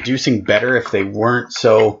could be producing better if they weren't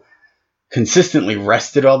so consistently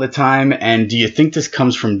rested all the time? And do you think this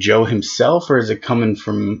comes from Joe himself, or is it coming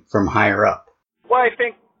from higher up? Well, I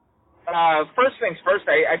think first things first,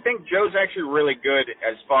 I think Joe's actually really good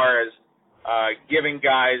as far as giving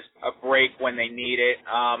guys a break when they need it.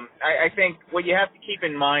 I think what you have to keep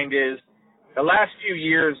in mind is the last few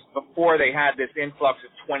years before they had this influx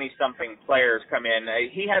of 20-something players come in,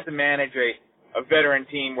 he had to manage a veteran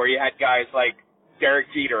team where you had guys like Derek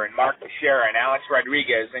Jeter and Mark Teixeira and Alex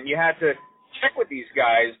Rodriguez, and you had to check with these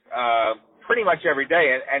guys pretty much every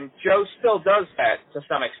day, and Joe still does that to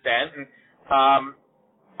some extent. And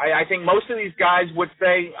I think most of these guys would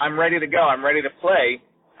say, I'm ready to go, I'm ready to play,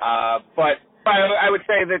 but I would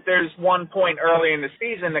say that there's one point early in the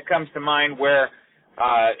season that comes to mind where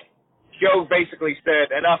Joe basically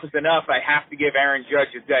said, enough is enough, I have to give Aaron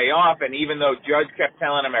Judge a day off, and even though Judge kept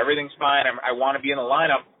telling him everything's fine, I want to be in the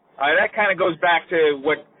lineup, that kind of goes back to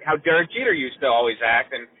how Derek Jeter used to always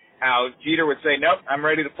act, and how Jeter would say, nope, I'm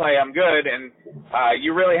ready to play, I'm good, and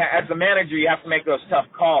you really, as the manager, you have to make those tough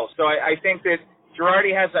calls. So I think that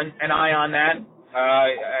Girardi has an eye on that.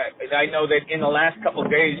 I know that in the last couple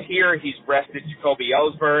of days here, he's rested Jacoby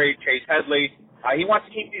Ellsbury, Chase Headley. He wants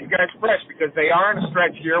to keep these guys fresh because they are in a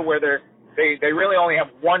stretch here where they really only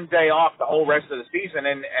have one day off the whole rest of the season,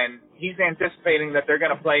 and he's anticipating that they're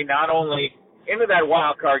going to play not only into that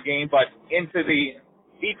wild card game, but into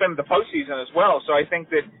deep into the postseason as well. So I think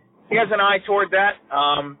that he has an eye toward that.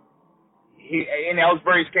 In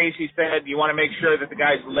Ellsbury's case, he said you want to make sure that the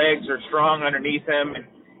guy's legs are strong underneath him, and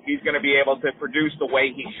he's going to be able to produce the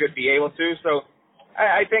way he should be able to. So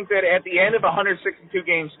I think that at the end of a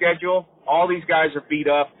 162-game schedule, all these guys are beat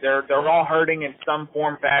up. They're all hurting in some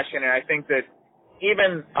form, fashion, and I think that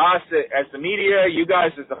even us as the media, you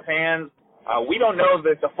guys as the fans, we don't know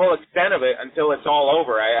the full extent of it until it's all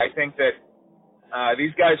over. I think that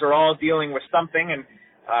these guys are all dealing with something, and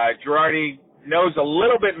Girardi knows a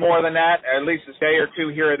little bit more than that, at least a day or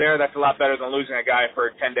two here or there. That's a lot better than losing a guy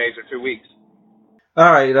for 10 days or 2 weeks. All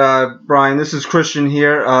right, Bryan, this is Christian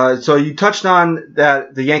here. So you touched on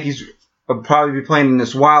that the Yankees will probably be playing in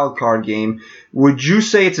this wild card game. Would you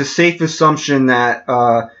say it's a safe assumption that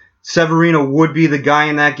Severino would be the guy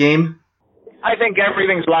in that game? I think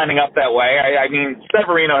everything's lining up that way. I mean,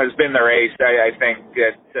 Severino has been their ace. I think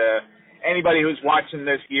that anybody who's watching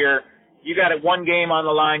this year, you got one game on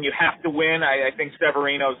the line, you have to win. I think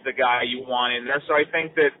Severino's the guy you want in there. So I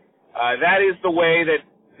think that that is the way that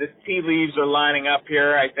the tea leaves are lining up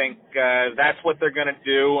here. I think that's what they're going to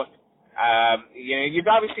do. You've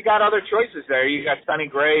obviously got other choices there. You got Sonny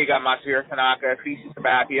Gray, you got Masahiro Tanaka, CC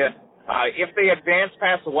Sabathia. If they advance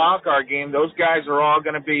past the wild card game, those guys are all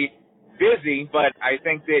going to be busy. But I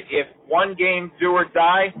think that if one game do or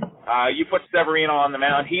die, you put Severino on the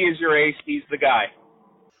mound. He is your ace. He's the guy.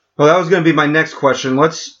 Well, that was going to be my next question.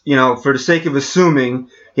 Let's, for the sake of assuming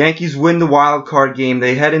Yankees win the wild card game,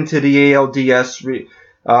 they head into the ALDS.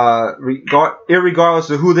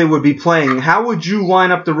 Irregardless of who they would be playing, how would you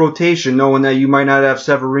line up the rotation knowing that you might not have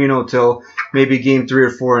Severino till maybe game 3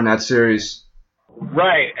 or 4 in that series?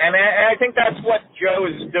 Right, and I think that's what Joe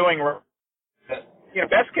is doing.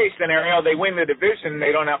 Best case scenario, they win the division,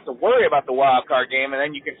 they don't have to worry about the wild card game, and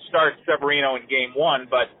then you can start Severino in game 1.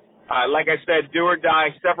 But like I said, do or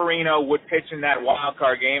die, Severino would pitch in that wild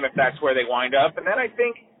card game if that's where they wind up, and then I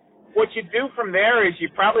think what you do from there is you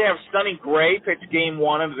probably have Sonny Gray pitch game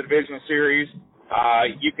 1 of the division series.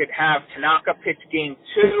 You could have Tanaka pitch game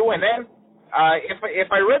 2, and then if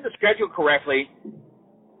I read the schedule correctly,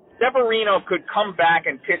 Severino could come back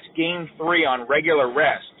and pitch game 3 on regular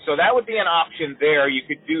rest. So that would be an option there. You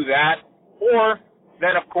could do that. Or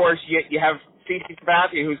then, of course, you have CC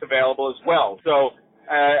Sabathia who's available as well. So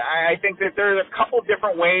I think that there are a couple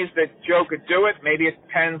different ways that Joe could do it. Maybe it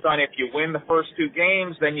depends on if you win the first 2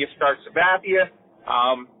 games, then you start Sabathia.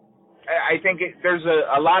 I think there's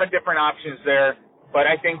a lot of different options there, but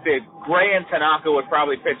I think that Gray and Tanaka would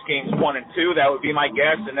probably pitch games 1 and 2. That would be my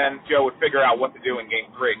guess, and then Joe would figure out what to do in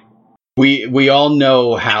game 3. We all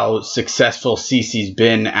know how successful CeCe's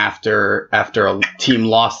been after a team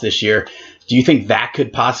lost this year. Do you think that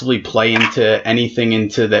could possibly play into anything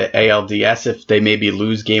into the ALDS if they maybe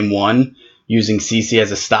lose game 1 using CeCe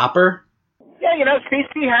as a stopper? Yeah,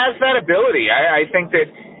 CeCe has that ability. I think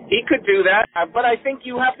that he could do that, but I think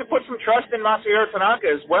you have to put some trust in Masahiro Tanaka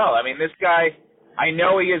as well. I mean, this guy, I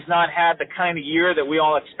know he has not had the kind of year that we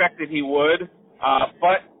all expected he would,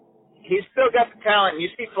 but he's still got the talent, and you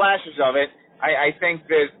see flashes of it. I think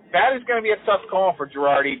that is going to be a tough call for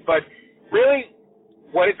Girardi, but really,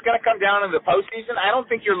 what it's going to come down in the postseason, I don't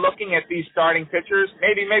think you're looking at these starting pitchers.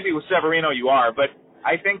 Maybe with Severino you are, but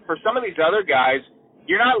I think for some of these other guys,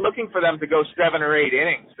 you're not looking for them to go 7 or 8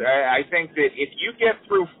 innings. I think that if you get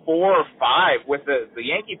through 4 or 5 with the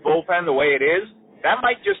Yankee bullpen the way it is, that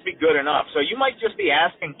might just be good enough. So you might just be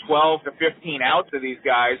asking 12 to 15 outs of these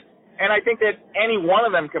guys, and I think that any one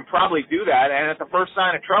of them can probably do that, and at the first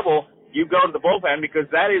sign of trouble, you go to the bullpen because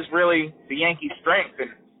that is really the Yankees' strength.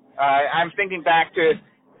 And I'm thinking back to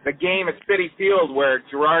the game at Citi Field where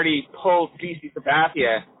Girardi pulled CC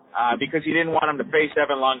Sabathia because he didn't want him to face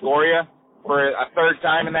Evan Longoria for a 3rd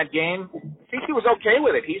time in that game. CC was okay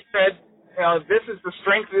with it. He said, this is the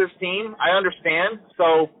strength of this team. I understand.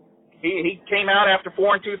 So he came out after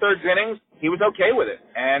 4 2/3 innings. He was okay with it.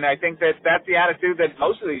 And I think that that's the attitude that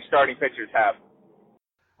most of these starting pitchers have.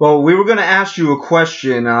 Well, we were going to ask you a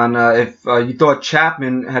question on if you thought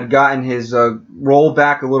Chapman had gotten his role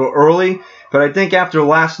back a little early, but I think after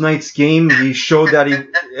last night's game, he showed that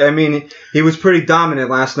he was pretty dominant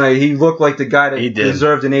last night. He looked like the guy that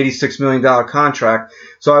deserved an $86 million contract.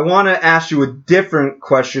 So I want to ask you a different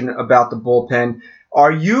question about the bullpen.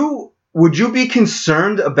 Would you be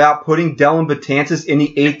concerned about putting Dellin Betances in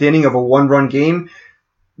the 8th inning of a 1-run game?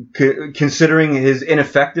 Considering his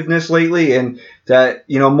ineffectiveness lately and that,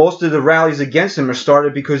 most of the rallies against him are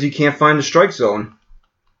started because he can't find the strike zone.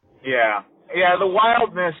 Yeah, the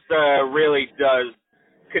wildness really does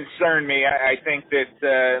concern me. I think that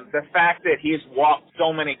the fact that he's walked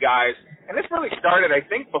so many guys, and this really started, I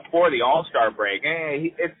think, before the All-Star break.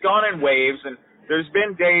 It's gone in waves, and there's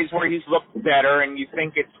been days where he's looked better and you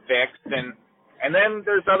think it's fixed, and then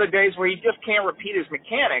there's other days where he just can't repeat his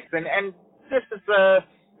mechanics, and this is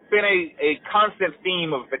been a constant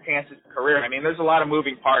theme of Betances' career. I mean, there's a lot of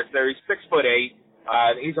moving parts there. He's 6'8".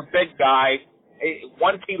 He's a big guy,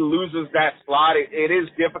 once he loses that slot, it is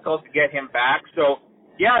difficult to get him back. So,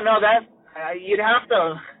 yeah, no, that you'd have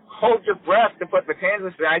to hold your breath to put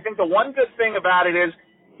Betances there. I think the one good thing about it is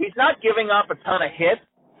he's not giving up a ton of hits.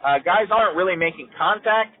 Guys aren't really making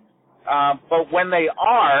contact, but when they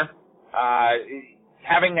are,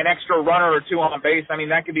 having an extra runner or two on base, I mean,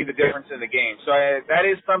 that could be the difference in the game. So that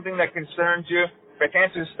is something that concerns you.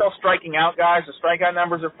 Betances is still striking out guys. The strikeout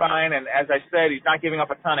numbers are fine, and as I said, he's not giving up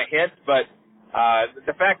a ton of hits, but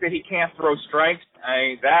the fact that he can't throw strikes,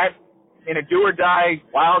 that in a do-or-die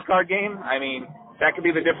wild card game, I mean, that could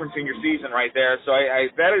be the difference in your season right there. So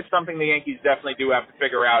that is something the Yankees definitely do have to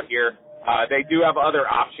figure out here. They do have other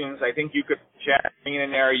options. I think you could put Chad Green in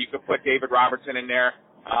there. You could put David Robertson in there.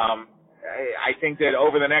 I think that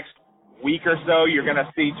over the next week or so, you're going to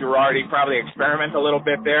see Girardi probably experiment a little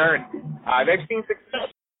bit there, and they've seen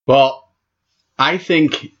success. Well, I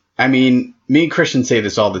think, I mean, me and Christian say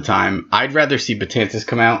this all the time. I'd rather see Betances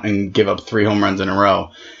come out and give up 3 home runs in a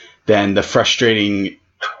row than the frustrating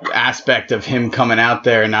aspect of him coming out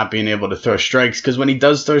there and not being able to throw strikes. Because when he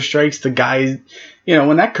does throw strikes, the guy,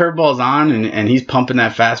 when that curveball's on and he's pumping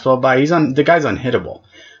that fastball by, the guy's unhittable.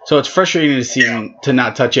 So it's frustrating to see him to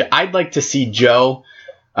not touch it. I'd like to see Joe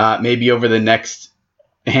maybe over the next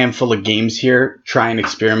handful of games here try and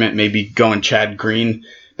experiment, maybe going Chad Green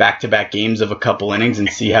back-to-back games of a couple innings and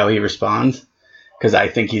see how he responds, because I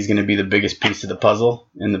think he's going to be the biggest piece of the puzzle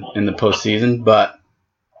in the postseason. But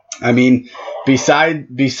I mean,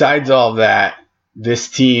 besides all that, this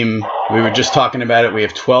team, we were just talking about it, we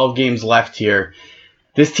have 12 games left here.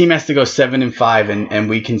 This team has to go 7-5, and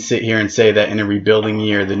we can sit here and say that in a rebuilding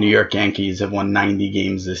year, the New York Yankees have won 90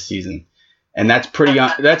 games this season. And it's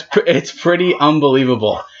pretty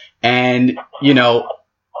unbelievable. And,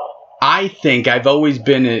 I think I've always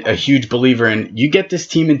been a huge believer in, you get this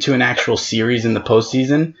team into an actual series in the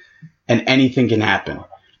postseason and anything can happen.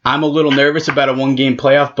 I'm a little nervous about a 1-game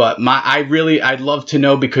playoff, but I'd love to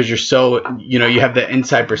know, because you're so, you have the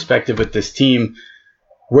inside perspective with this team.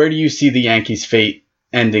 Where do you see the Yankees' fate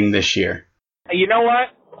ending this year? You know what?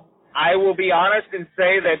 I will be honest and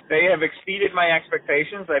say that they have exceeded my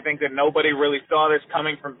expectations. I think that nobody really saw this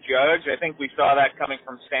coming from Judge. I think we saw that coming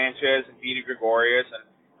from Sanchez and Didi Gregorius, and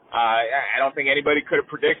I don't think anybody could have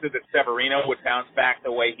predicted that Severino would bounce back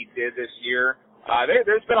the way he did this year.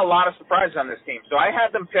 There's been a lot of surprises on this team. So I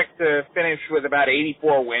had them picked to finish with about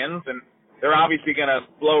 84 wins, and they're obviously going to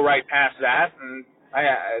blow right past that. And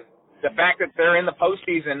the fact that they're in the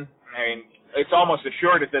postseason, I mean, it's almost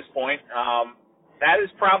assured at this point. That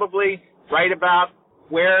is probably right about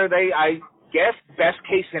where I guess, best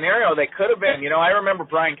case scenario they could have been. I remember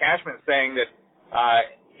Brian Cashman saying that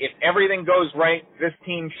if everything goes right, this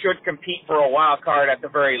team should compete for a wild card at the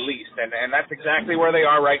very least. And that's exactly where they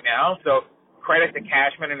are right now. So credit to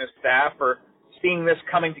Cashman and his staff for seeing this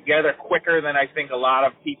coming together quicker than I think a lot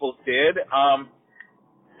of people did.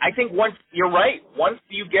 I think once you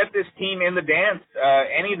get this team in the dance,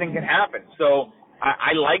 anything can happen. So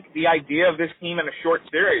I like the idea of this team in a short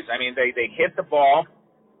series. I mean, they hit the ball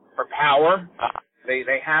for power.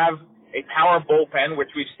 They have a power bullpen,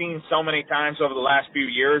 which we've seen so many times over the last few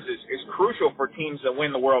years is crucial for teams that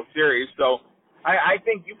win the World Series. So I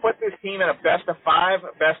think you put this team in a best of 5,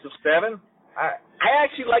 a best of 7. I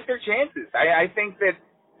actually like their chances. I think that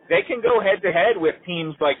they can go head-to-head with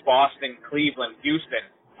teams like Boston, Cleveland, Houston.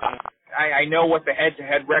 I know what the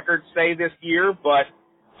head-to-head records say this year, but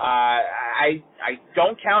I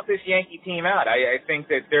don't count this Yankee team out. I think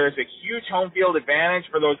that there's a huge home field advantage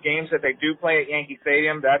for those games that they do play at Yankee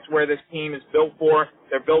Stadium. That's where this team is built for.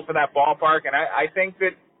 They're built for that ballpark, and I think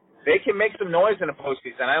that they can make some noise in the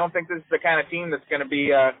postseason. I don't think this is the kind of team that's going to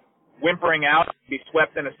be whimpering out and be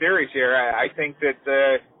swept in a series here. I think that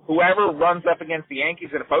whoever runs up against the Yankees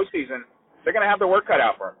in the postseason, they're going to have their work cut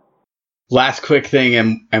out for them. Last quick thing,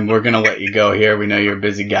 and we're going to let you go here. We know you're a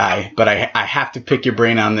busy guy, but I have to pick your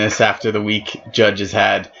brain on this after the week Judge has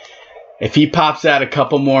had. If he pops out a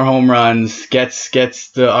couple more home runs, gets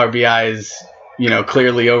the RBIs,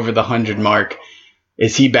 clearly over the 100 mark,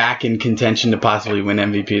 is he back in contention to possibly win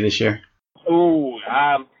MVP this year? Ooh,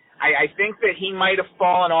 I think that he might have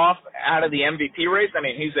fallen off out of the MVP race. I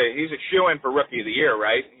mean, he's a shoo-in for Rookie of the Year,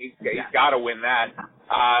 right? He's got to win that.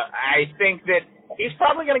 I think that he's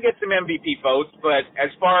probably going to get some MVP votes, but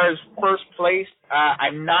as far as first place,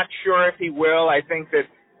 I'm not sure if he will. I think that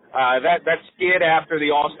that skid after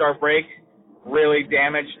the All-Star break really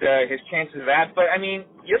damaged his chances of that. But, I mean,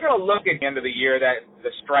 you're going to look at the end of the year that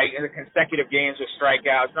the consecutive games with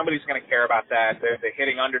strikeouts, nobody's going to care about that. They're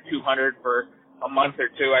hitting under 200 for a month or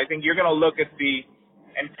two. I think you're going to look at the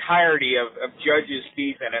entirety of Judge's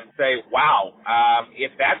season and say, wow,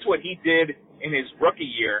 if that's what he did in his rookie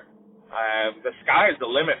year, the sky is the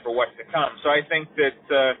limit for what's to come. So I think that,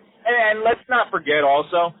 and let's not forget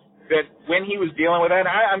also that when he was dealing with that,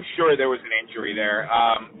 I'm sure there was an injury there.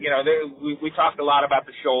 We talked a lot about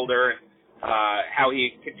the shoulder and how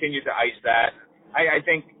he continued to ice that. I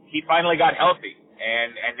think he finally got healthy,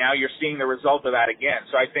 and now you're seeing the result of that again.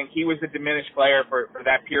 So I think he was a diminished player for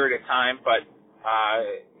that period of time, but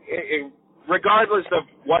regardless of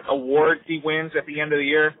what awards he wins at the end of the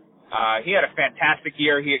year, he had a fantastic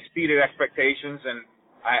year. He exceeded expectations, and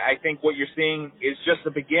I think what you're seeing is just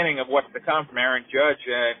the beginning of what's to come from Aaron Judge.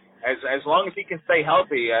 As long as he can stay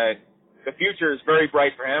healthy, the future is very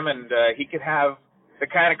bright for him, and he could have the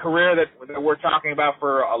kind of career that we're talking about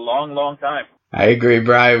for a long, long time. I agree,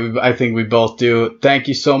 Bryan. I think we both do. Thank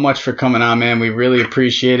you so much for coming on, man. We really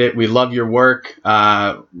appreciate it. We love your work.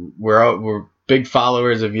 We're big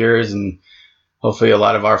followers of yours, and hopefully a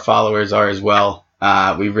lot of our followers are as well.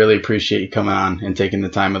 We really appreciate you coming on and taking the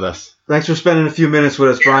time with us. Thanks for spending a few minutes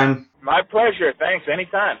with us, Bryan. My pleasure. Thanks.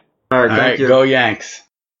 Anytime. All right, thank you. Go Yanks.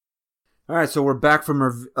 All right, so we're back from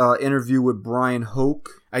our interview with Bryan Hoch.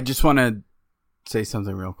 I just want to say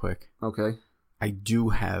something real quick. Okay. I do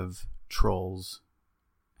have Trolls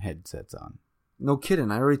headsets on. No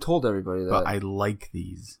kidding. I already told everybody that. But I like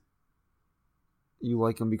these. You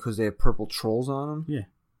like them because they have purple trolls on them? Yeah.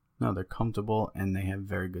 No, they're comfortable and they have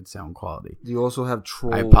very good sound quality. Do you also have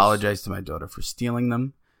trolls? I apologize to my daughter for stealing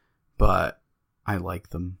them, but I like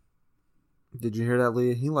them. Did you hear that,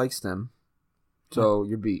 Leah? He likes them. So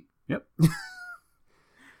you're beat. Yep.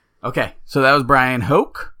 Okay, so that was Bryan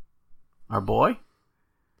Hoch, our boy.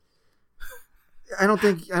 I don't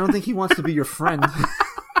think he wants to be your friend.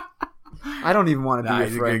 I don't even want to be your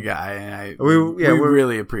he's friend. a good guy, and we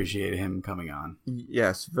really appreciate him coming on.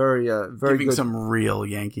 Yes, very giving good. some real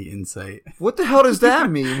Yankee insight. What the hell does that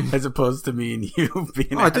mean? As opposed to me and you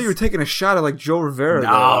being. I thought you were taking a shot at like Joe Rivera.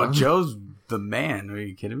 No, though. Joe's the man. Are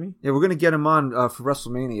you kidding me? Yeah, we're gonna get him on for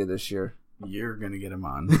WrestleMania this year. You're gonna get him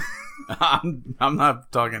on. I'm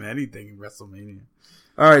not talking anything WrestleMania.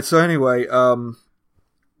 All right. So anyway,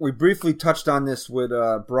 we briefly touched on this with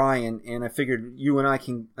Bryan, and I figured you and I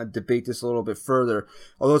can debate this a little bit further.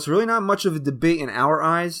 Although it's really not much of a debate in our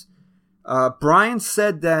eyes. Bryan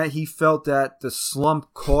said that he felt that the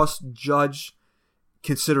slump cost Judge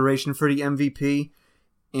consideration for the MVP,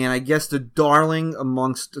 and I guess the darling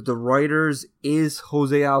amongst the writers is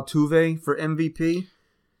Jose Altuve for MVP.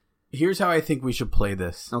 Here's how I think we should play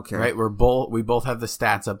this. Okay. Right? We both have the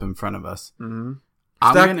stats up in front of us. Mm-hmm.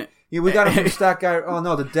 We got him from Stat Guy. Oh,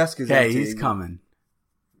 no, the desk is empty. Hey, he's coming.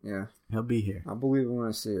 Yeah. He'll be here. I'll believe it when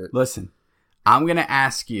I see it. Listen, I'm going to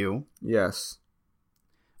ask you. Yes.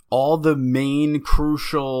 All the main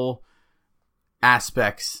crucial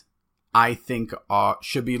aspects I think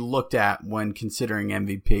should be looked at when considering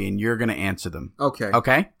MVP, and you're going to answer them. Okay.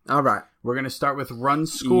 Okay? All right. We're going to start with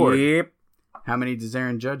runs scored. Yep. How many does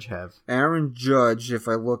Aaron Judge have? Aaron Judge, if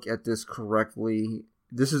I look at this correctly,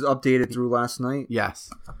 this is updated through last night.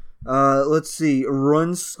 Yes. Let's see.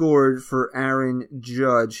 Runs scored for Aaron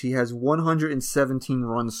Judge. He has 117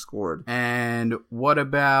 runs scored. And what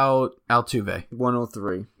about Altuve?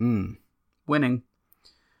 103. Winning.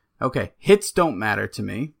 Okay. Hits don't matter to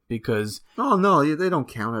me because... Oh, no. They don't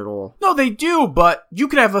count at all. No, they do, but you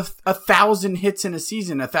could have 1,000 hits in a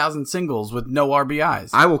season, 1,000 singles with no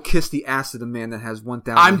RBIs. I will kiss the ass of the man that has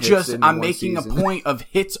 1,000 hits I'm making a point of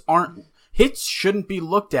hits shouldn't be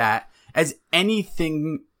looked at as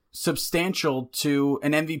anything substantial to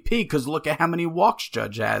an MVP because look at how many walks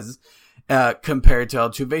Judge has compared to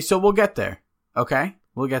Altuve. So we'll get there. Okay?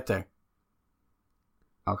 We'll get there.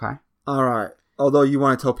 Okay? All right. Although you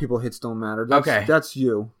want to tell people hits don't matter. That's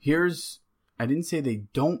you. I didn't say they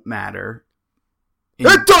don't matter.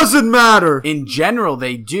 It doesn't matter! In general,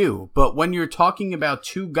 they do. But when you're talking about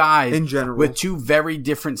two guys in general with two very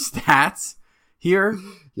different stats here,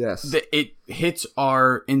 yes, hits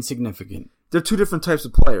are insignificant. They're two different types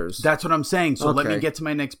of players. That's what I'm saying. So let me get to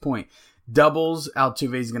my next point. Doubles,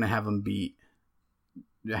 Altuve's going to have them beat.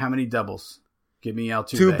 How many doubles? Give me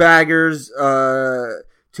Altuve.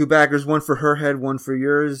 Two baggers, one for her head, one for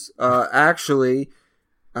yours. Actually,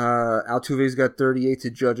 Altuve's got 38 to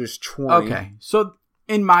Judge's 20. Okay. So,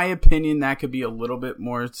 in my opinion, that could be a little bit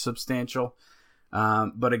more substantial.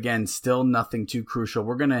 But again, still nothing too crucial.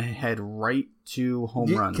 We're going to head right to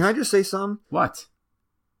home runs. Can I just say something? What?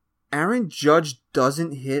 Aaron Judge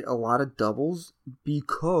doesn't hit a lot of doubles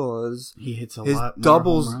because he hits his lot more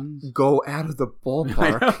doubles home runs. Go out of the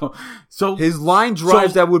ballpark. So his line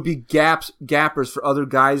drives that would be gappers for other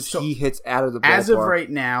guys, he hits out of the ballpark. As of right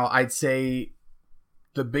now, I'd say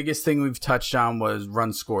the biggest thing we've touched on was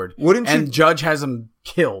runs scored. And Judge has him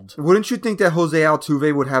killed. Wouldn't you think that Jose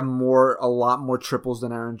Altuve would have a lot more triples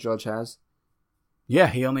than Aaron Judge has? Yeah,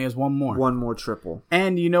 he only has one more. One more triple.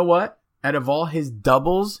 And you know what? Out of all his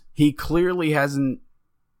doubles, he clearly hasn't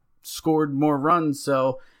scored more runs,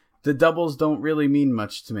 so the doubles don't really mean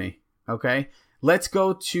much to me. Okay? Let's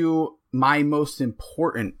go to my most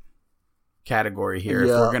important category here, if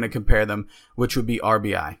we're going to compare them, which would be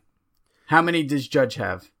RBI. How many does Judge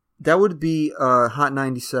have? That would be hot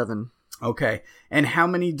 97. Okay. And how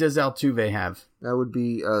many does Altuve have? That would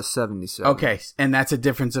be 77. Okay. And that's a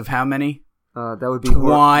difference of how many? That would be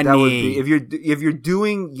 20. That would be if you're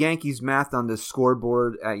doing Yankees math on the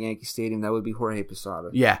scoreboard at Yankee Stadium, that would be Jorge Posada.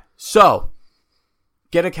 Yeah. So,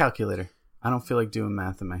 get a calculator. I don't feel like doing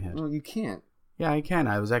math in my head. Well, you can't. Yeah, I can.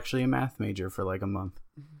 I was actually a math major for like a month.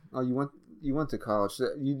 Oh, you went to college.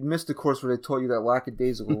 You missed the course where they taught you that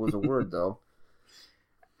lackadaisical was a word, though.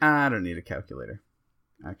 I don't need a calculator.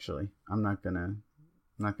 Actually, I'm not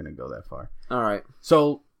gonna go that far. All right.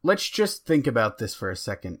 So let's just think about this for a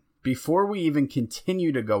second before we even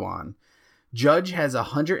continue to go on. Judge has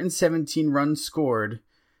 117 runs scored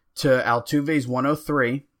to Altuve's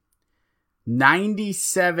 103,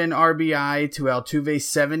 97 RBI to Altuve's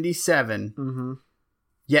 77. Mm-hmm.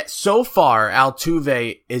 Yet so far,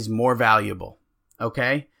 Altuve is more valuable.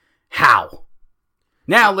 Okay? How?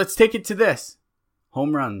 Now, let's take it to this.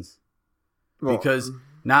 Home runs. Because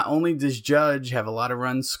not only does Judge have a lot of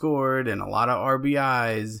runs scored and a lot of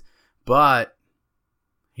RBIs, but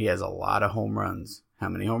he has a lot of home runs. How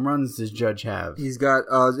many home runs does Judge have? He's got,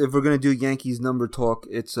 if we're going to do Yankees number talk,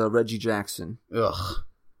 it's Reggie Jackson. Ugh.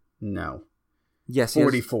 No. Yes,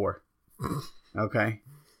 44. Okay.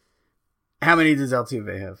 How many does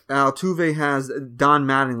Altuve have? Altuve has Don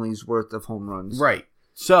Mattingly's worth of home runs. Right.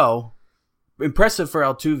 So, impressive for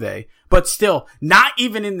Altuve, but still, not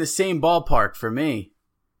even in the same ballpark for me.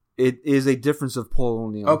 It is a difference of Paul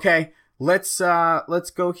O'Neill. Okay, let's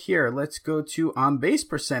go here. Let's go to on-base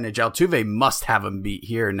percentage. Altuve must have him beat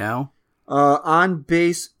here, no?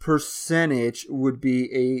 On-base percentage would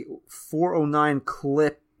be a 409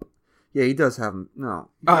 clip. Yeah, he does have him. No,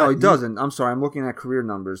 he doesn't. I'm sorry. I'm looking at career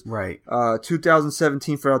numbers. Right.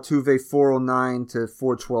 2017 for Altuve, 409 to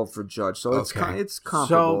 412 for Judge. So it's comparable.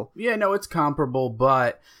 So, yeah, no, it's comparable,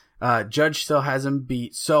 but Judge still has him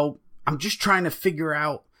beat. So I'm just trying to figure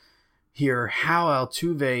out here how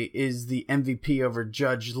Altuve is the MVP over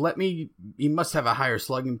Judge. He must have a higher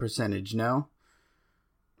slugging percentage, no?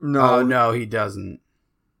 No. Oh, no, he doesn't.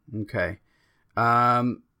 Okay.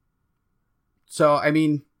 So, I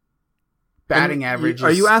mean... Batting average.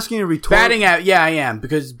 Are you asking a rhetorical? Yeah, I am,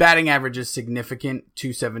 because batting average is significant,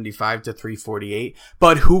 275 to 348.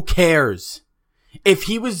 But who cares? If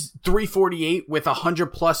he was 348 with 100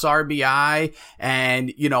 plus RBI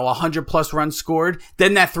and, 100 plus runs scored,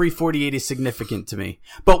 then that 348 is significant to me.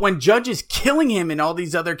 But when Judge is killing him in all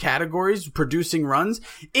these other categories, producing runs,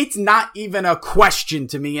 it's not even a question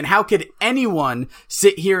to me. And how could anyone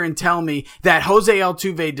sit here and tell me that Jose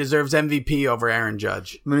Altuve deserves MVP over Aaron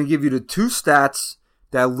Judge? I'm going to give you the two stats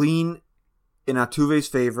that lean in Altuve's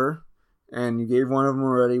favor. And you gave one of them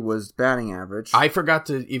already, was batting average. I forgot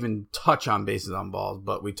to even touch on bases on balls,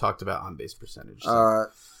 but we talked about on-base percentage. So.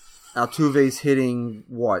 Altuve's hitting,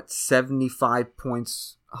 75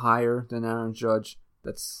 points higher than Aaron Judge?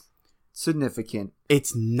 That's significant.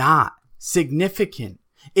 It's not significant.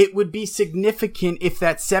 It would be significant if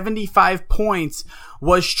that 75 points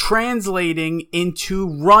was translating into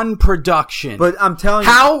run production. But I'm telling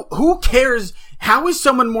you... Who cares? How is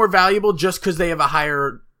someone more valuable just because they have a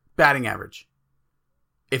higher... batting average?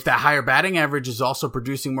 If that higher batting average is also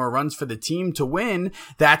producing more runs for the team to win,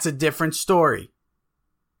 that's a different story.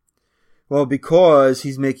 Well, because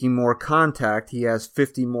he's making more contact, he has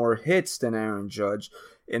 50 more hits than Aaron Judge,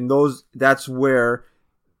 and that's where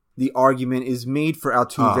the argument is made for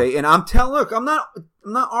Altuve. And I'm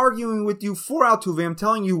not arguing with you for Altuve. I'm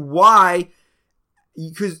telling you why,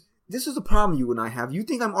 because this is a problem you and I have. You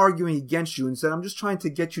think I'm arguing against you. Instead, I'm just trying to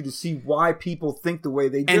get you to see why people think the way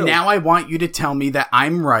they do. And now I want you to tell me that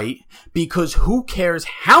I'm right, because who cares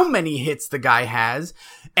how many hits the guy has?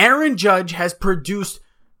 Aaron Judge has produced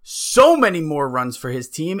so many more runs for his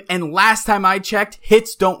team. And last time I checked,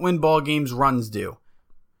 hits don't win ball games, runs do.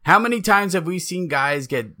 How many times have we seen guys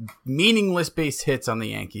get meaningless base hits on the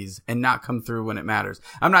Yankees and not come through when it matters?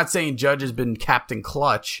 I'm not saying Judge has been Captain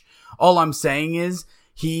Clutch. All I'm saying is,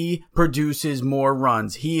 he produces more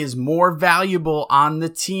runs. He is more valuable on the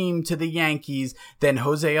team to the Yankees than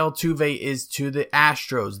Jose Altuve is to the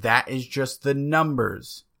Astros. That is just the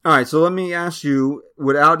numbers. All right, so let me ask you,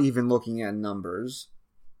 without even looking at numbers,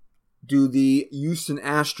 do the Houston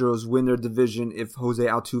Astros win their division if Jose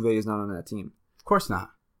Altuve is not on that team? Of course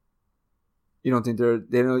not. You don't think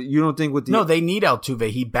you don't think with the... No, they need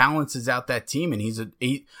Altuve. He balances out that team, and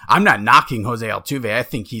I'm not knocking Jose Altuve. I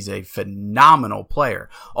think he's a phenomenal player.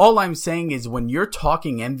 All I'm saying is when you're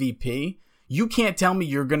talking MVP, you can't tell me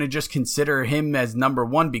you're going to just consider him as number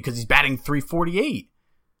one because he's batting .348.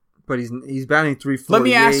 But he's batting .348. Let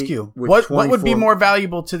me ask you, what would be more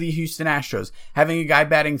valuable to the Houston Astros? Having a guy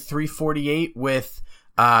batting .348 with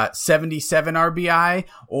 77 RBI,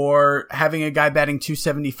 or having a guy batting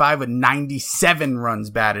 .275 with 97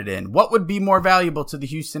 runs batted in? What would be more valuable to the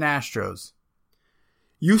Houston Astros?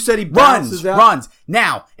 You said he balances out. Runs.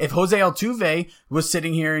 Now, if Jose Altuve was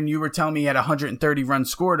sitting here and you were telling me he had 130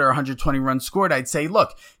 runs scored or 120 runs scored, I'd say,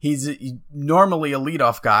 look, he's normally a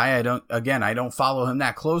leadoff guy. I don't follow him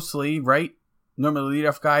that closely, right? Normally a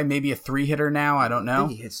leadoff guy, maybe a 3-hitter now. I don't know. I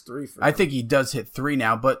think he hits 3 for I think he does hit 3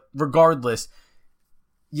 now, but regardless,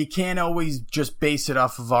 you can't always just base it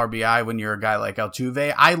off of RBI when you're a guy like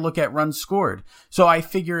Altuve. I look at runs scored. So I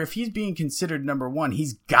figure if he's being considered number one,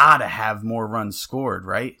 he's got to have more runs scored,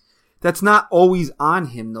 right? That's not always on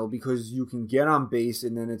him, though, because you can get on base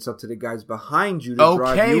and then it's up to the guys behind you to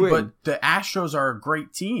drive you in. Okay, but the Astros are a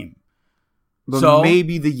great team. But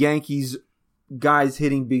maybe the Yankees guys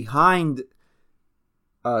hitting behind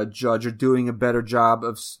Judge are doing a better job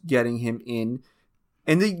of getting him in.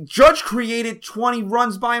 And the Judge created 20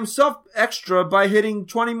 runs by himself extra by hitting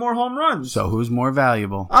 20 more home runs. So who's more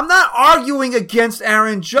valuable? I'm not arguing against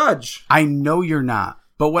Aaron Judge. I know you're not.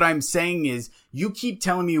 But what I'm saying is you keep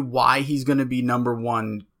telling me why he's going to be number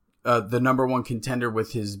one, the number one contender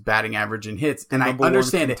with his batting average and hits. And I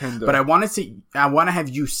understand it. But I want to have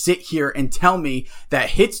you sit here and tell me that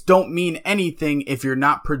hits don't mean anything if you're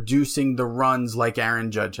not producing the runs like Aaron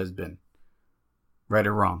Judge has been. Right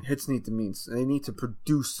or wrong? Hits need to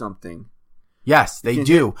produce something. Yes, they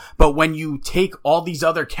do. But when you take all these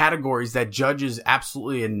other categories that Judge is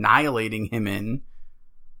absolutely annihilating him in,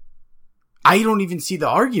 I don't even see the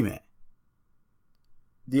argument.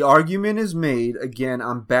 The argument is made, again,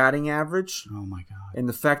 on batting average. Oh, my God. And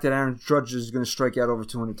the fact that Aaron Judge is going to strike out over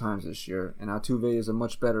 200 times this year. And Altuve is a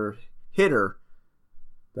much better hitter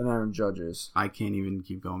than Aaron Judge is. I can't even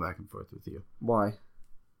keep going back and forth with you. Why?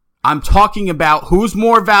 I'm talking about who's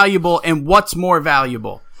more valuable and what's more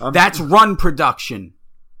valuable. That's run production.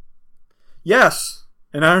 Yes.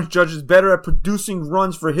 And Aaron Judge is better at producing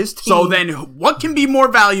runs for his team. So then what can be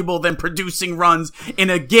more valuable than producing runs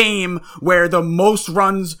in a game where the most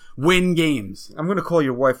runs win games? I'm going to call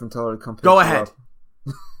your wife and tell her to come pick Go you ahead.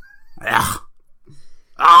 up.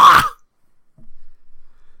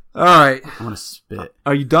 All right. I want to spit.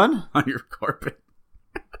 Are you done? On your carpet.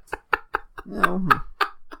 No.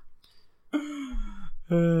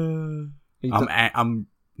 I'm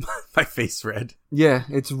my face red. Yeah,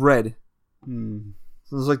 it's red.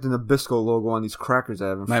 It's like the Nabisco logo on these crackers I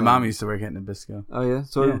have in My front mom of me. used to work at Nabisco. Oh yeah?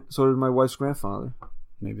 So did my wife's grandfather.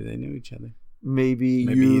 Maybe they knew each other. Maybe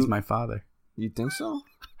he's my father. You think so?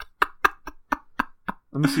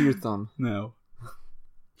 Let me see your thumb. No.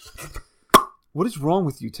 What is wrong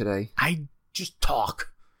with you today? I just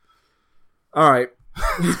talk. All right.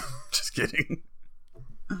 Just kidding.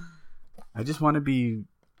 I want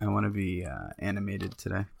to be animated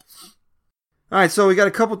today. All right, so we got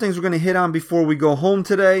a couple things we're going to hit on before we go home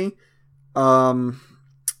today.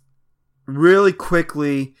 Really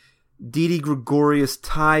quickly, Didi Gregorius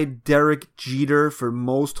tied Derek Jeter for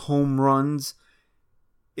most home runs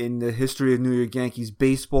in the history of New York Yankees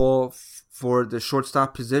baseball for the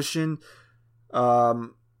shortstop position. Yes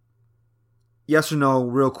or no,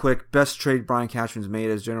 real quick, best trade Brian Cashman's made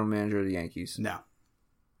as general manager of the Yankees? No.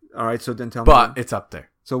 All right, so then tell me. But it's up there.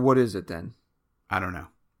 So what is it then? I don't know.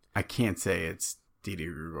 I can't say it's Didi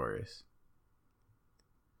Gregorius.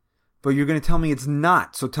 But you're going to tell me it's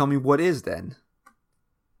not. So tell me what is then.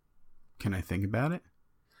 Can I think about it?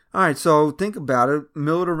 All right, so think about it.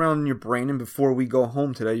 Mill it around in your brain, and before we go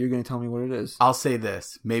home today, you're going to tell me what it is. I'll say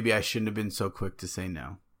this. Maybe I shouldn't have been so quick to say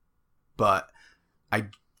no. But I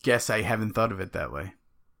guess I haven't thought of it that way.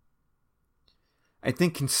 I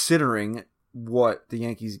think considering what the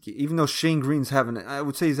Yankees, even though Shane Green's I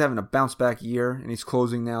would say he's having a bounce back year, and he's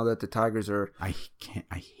closing now that the Tigers are. I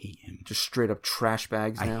hate him. Just straight up trash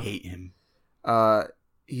bags now. I hate him.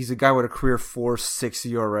 He's a guy with a career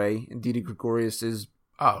 4.6 ERA, and Didi Gregorius is.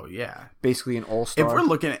 Oh yeah, basically an all-star. If we're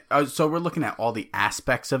looking at, we're looking at all the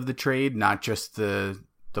aspects of the trade, not just the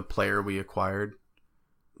player we acquired.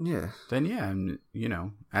 Yeah. Then yeah,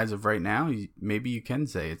 as of right now, maybe you can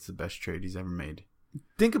say it's the best trade he's ever made.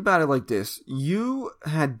 Think about it like this. You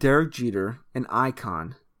had Derek Jeter, an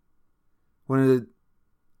icon.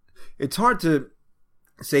 it's hard to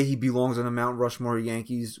say he belongs on the Mount Rushmore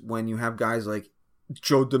Yankees when you have guys like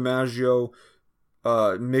Joe DiMaggio,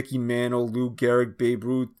 Mickey Mantle, Lou Gehrig, Babe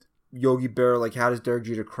Ruth, Yogi Berra. Like, how does Derek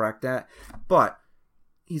Jeter crack that? But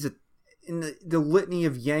he's in the litany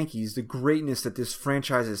of Yankees, the greatness that this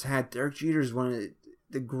franchise has had. Derek Jeter is one of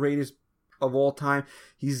the greatest of all time.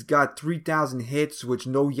 He's got 3,000 hits, which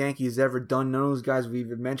no Yankee has ever done. None of those guys we've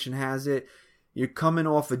mentioned has it. You're coming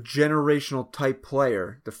off a generational type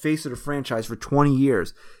player, the face of the franchise for 20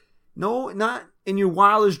 years. No, not in your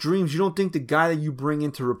wildest dreams. You don't think the guy that you bring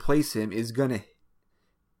in to replace him is going to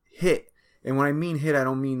hit. And when I mean hit, I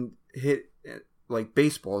don't mean hit like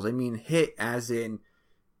baseballs. I mean hit as in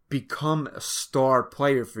become a star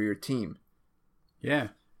player for your team. Yeah.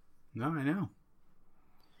 No, I know.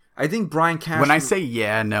 I think Brian Cashman... When I say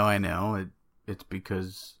yeah, no, I know, it's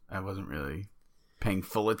because I wasn't really paying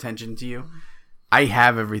full attention to you. I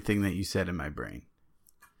have everything that you said in my brain.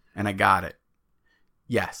 And I got it.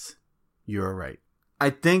 Yes, you're right. I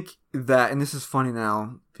think that, and this is funny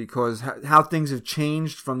now, because how things have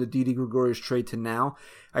changed from the Didi Gregorius trade to now,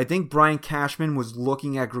 I think Brian Cashman was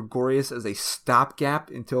looking at Gregorius as a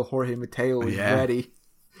stopgap until Jorge Mateo was ready.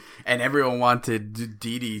 And everyone wanted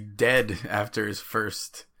Didi dead after his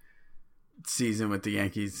first season with the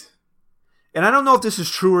Yankees. And I don't know if this is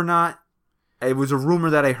true or not. It was a rumor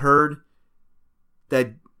that I heard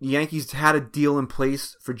that the Yankees had a deal in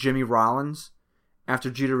place for Jimmy Rollins after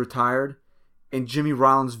Jeter retired, and Jimmy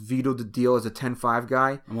Rollins vetoed the deal as a 10-5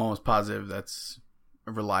 guy. I'm almost positive that's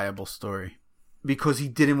a reliable story. Because he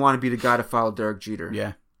didn't want to be the guy to follow Derek Jeter.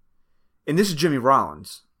 Yeah. And this is Jimmy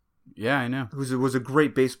Rollins. Yeah, I know. Who was a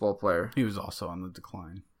great baseball player. He was also on the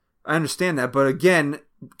decline. I understand that, but again,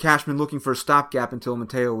 Cashman looking for a stopgap until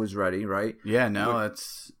Mateo was ready, right? Yeah, no,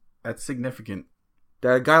 that's significant.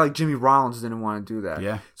 That a guy like Jimmy Rollins didn't want to do that.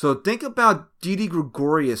 Yeah. So think about Didi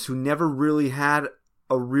Gregorius, who never really had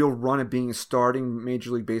a real run at being a starting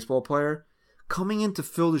Major League Baseball player, coming in to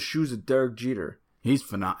fill the shoes of Derek Jeter. He's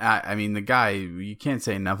phenomenal. I mean, the guy, you can't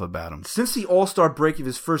say enough about him. Since the All-Star break of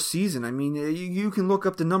his first season, I mean, you can look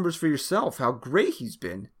up the numbers for yourself, how great he's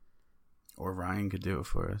been. Or Ryan could do it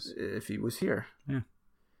for us. If he was here. Yeah.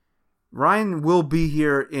 Ryan will be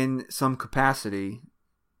here in some capacity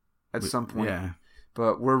at some point. Yeah.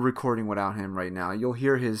 But we're recording without him right now. You'll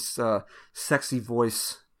hear his sexy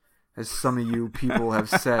voice, as some of you people have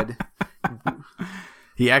said.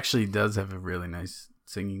 He actually does have a really nice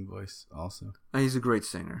singing voice also. He's a great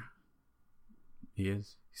singer. He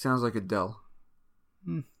is. He sounds like Adele.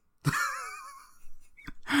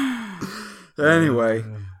 Anyway,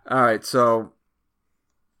 all right, so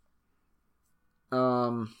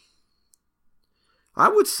I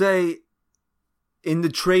would say in the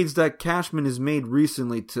trades that Cashman has made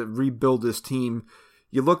recently to rebuild this team,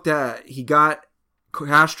 you looked at, he got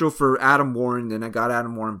Castro for Adam Warren, then I got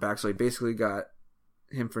Adam Warren back, so he basically got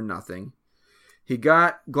him for nothing. He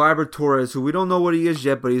got Gleyber Torres, who we don't know what he is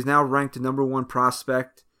yet, but he's now ranked the number 1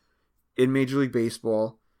 prospect in Major League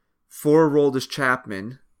Baseball. For Aroldis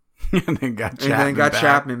Chapman. and then got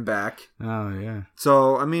Chapman back. Oh, yeah.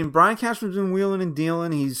 So, I mean, Brian Cashman's been wheeling and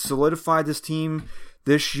dealing. He's solidified this team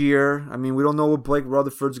this year. I mean, we don't know what Blake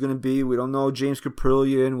Rutherford's going to be. We don't know James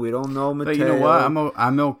Caprillion. We don't know Mateo. But you know what?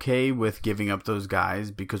 I'm okay with giving up those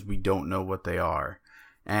guys because we don't know what they are.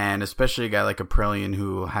 And especially a guy like Caprillion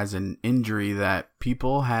who has an injury that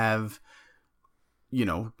people have,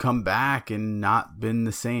 come back and not been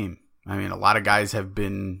the same. I mean, a lot of guys have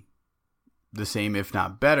been the same, if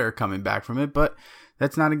not better, coming back from it, but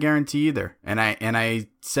that's not a guarantee either. And I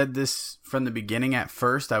said this from the beginning. At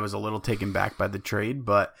first, I was a little taken back by the trade,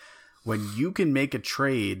 but when you can make a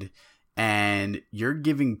trade and you're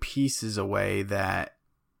giving pieces away that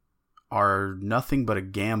are nothing but a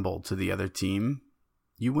gamble to the other team,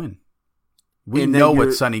 you win. We know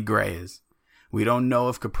what Sonny Gray is. We don't know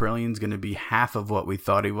if Caprillion's going to be half of what we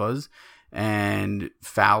thought he was. And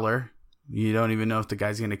Fowler, you don't even know if the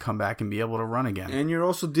guy's going to come back and be able to run again. And you're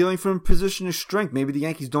also dealing from a position of strength. Maybe the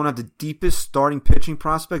Yankees don't have the deepest starting pitching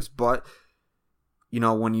prospects, but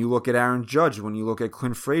when you look at Aaron Judge, when you look at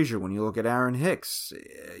Clint Frazier, when you look at Aaron Hicks,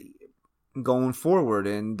 going forward,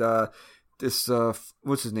 and this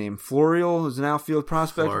what's his name, Florial is an outfield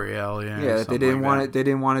prospect. Florial, yeah. Yeah, they didn't want it. They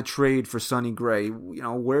didn't want to trade for Sonny Gray.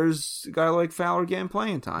 Where's a guy like Fowler getting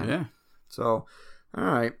playing time? Yeah. So, all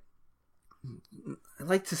right. I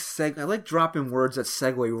like dropping words that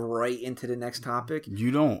segue right into the next topic. You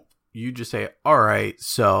don't. You just say, all right,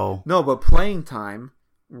 so. No, but playing time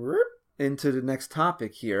into the next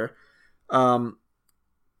topic here.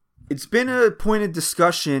 it's been a point of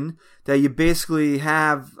discussion that you basically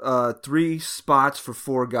have 3 spots for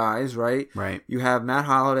 4 guys, right? Right. You have Matt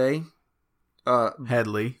Holliday,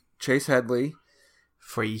 Headley, Chase Headley,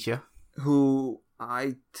 Frazier, who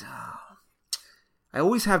I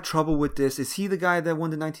always have trouble with this. Is he the guy that won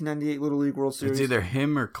the 1998 Little League World Series? It's either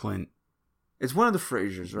him or Clint. It's one of the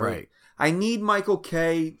Fraziers, right? Right. I need Michael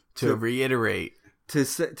K. To reiterate. To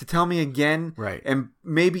tell me again. Right. And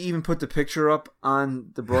maybe even put the picture up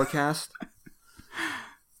on the broadcast.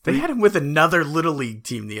 They had him with another Little League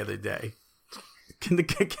team the other day. Can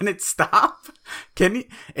it stop?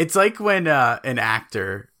 It's like when an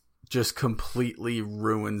actor just completely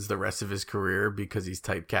ruins the rest of his career because he's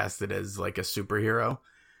typecasted as like a superhero.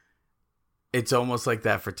 It's almost like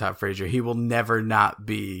that for Todd Frazier. He will never not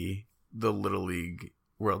be the Little League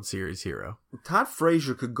World Series hero. Todd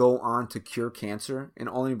Frazier could go on to cure cancer, and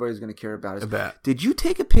all anybody's going to care about is, I bet. Did you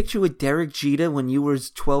take a picture with Derek Jeter when you were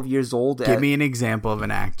 12 years old? Give me an example of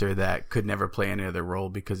an actor that could never play any other role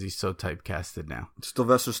because he's so typecasted now.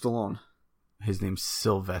 Sylvester Stallone. His name's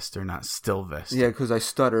Sylvester, not Stillvester. Yeah, because I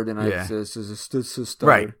stuttered, and Yeah. I stuttered.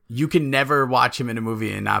 Right. You can never watch him in a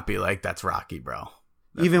movie and not be like, that's Rocky, bro.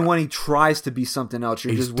 That's Even Rocky. when he tries to be something else,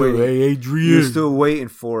 you're He's just still, waiting. hey, Adrian. You're still waiting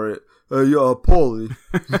for it. Paulie.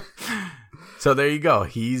 So there you go.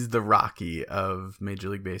 He's the Rocky of Major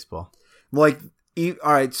League Baseball. All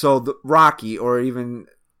right, so the Rocky, or even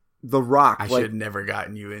The Rock. I should have never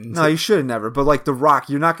gotten you in. No, you should have never. But like The Rock,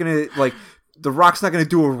 you're not gonna The Rock's not gonna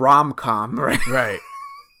do a rom-com, right? Right.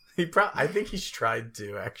 I think he's tried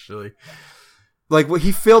to, actually. Like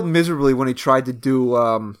he failed miserably when he tried to do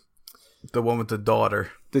The one with the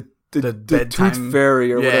daughter. the bedtime Tooth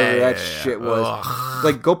Fairy or whatever that yeah. shit was. Ugh.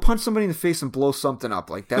 Like, go punch somebody in the face and blow something up.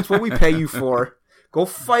 Like, that's what we pay you for. Go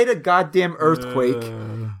fight a goddamn earthquake.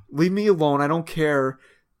 Leave me alone. I don't care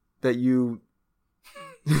that you...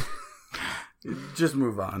 Just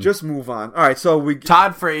move on. Just move on. All right, so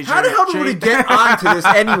Todd Frazier. How the hell did we get onto this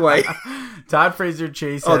anyway? Todd Frazier,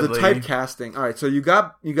 Chase Oh, Headley. the typecasting. All right, so you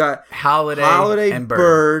got Holiday and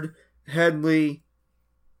Bird, Headley,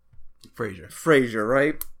 Frazier,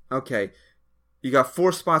 right? Okay. You got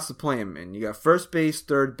 4 spots to play him in. You got first base,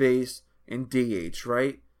 third base, and DH,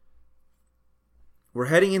 right? We're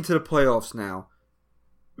heading into the playoffs now.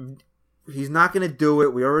 He's not going to do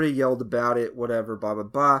it. We already yelled about it, whatever, blah, blah,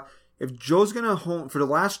 blah. If Joe's going to home, for the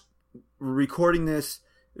last, we're recording this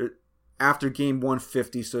after game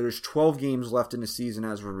 150, so there's 12 games left in the season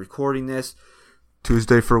as we're recording this.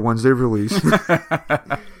 Tuesday for Wednesday release.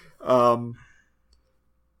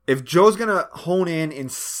 If Joe's going to hone in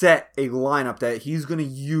and set a lineup that he's going to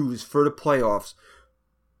use for the playoffs,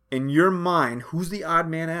 in your mind, who's the odd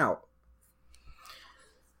man out?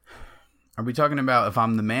 Are we talking about if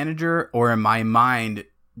I'm the manager, or in my mind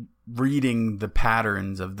reading the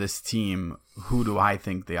patterns of this team, who do I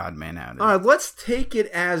think the odd man out is? All right, let's take it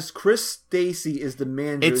as Chris Stacy is the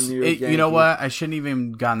manager in New York Yankees. You know what? I shouldn't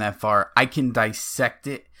even gone that far. I can dissect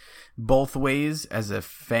it both ways as a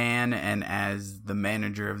fan and as the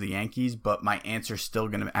manager of the Yankees, but my answer's still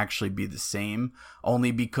going to actually be the same,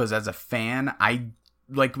 only because as a fan,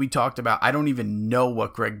 like we talked about, I don't even know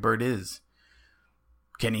what Greg Bird is.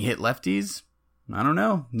 Can he hit lefties? I don't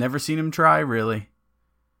know. Never seen him try, really.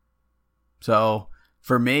 So,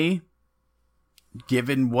 for me,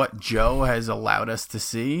 given what Joe has allowed us to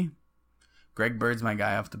see, Greg Bird's my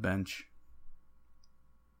guy off the bench.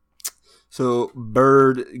 So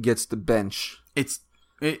Bird gets the bench.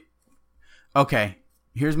 Okay.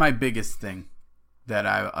 Here's my biggest thing that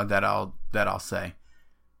I'll say.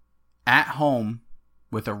 At home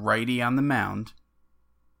with a righty on the mound,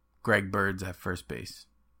 Greg Bird's at first base.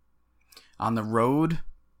 On the road,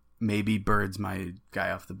 maybe Bird's my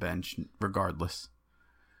guy off the bench, regardless.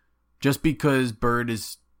 Just because Bird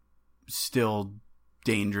is still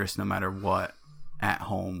dangerous no matter what at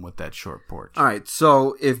home with that short porch. All right,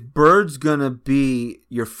 so if Bird's going to be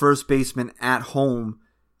your first baseman at home,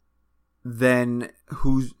 then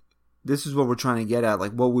this is what we're trying to get at.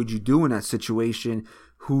 Like, what would you do in that situation?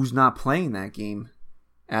 Who's not playing that game?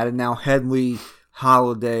 Added now Headley,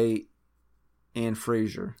 Holiday, and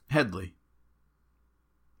Frazier. Headley.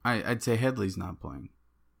 I'd say Headley's not playing.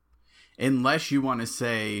 Unless you want to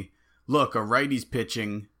say, look, a righty's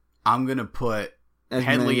pitching, I'm going to put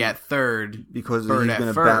Headley at third because Bird he's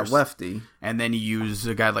going to at bat first, lefty. And then you use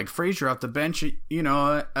a guy like Frazier off the bench. You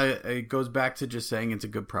know, it goes back to just saying it's a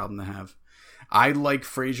good problem to have. I like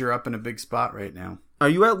Frazier up in a big spot right now. Are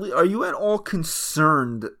you at all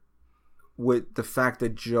concerned with the fact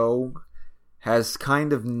that Joe has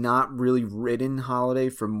kind of not really ridden Holiday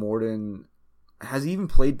for more than... Has he even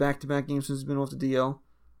played back-to-back games since he's been off the DL?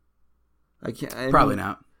 Probably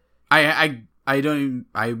not. I don't even,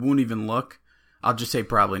 I won't even look. I'll just say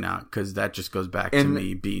probably not, because that just goes back to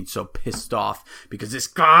me being so pissed off because this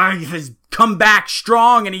guy has come back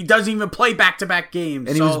strong and he doesn't even play back-to-back games.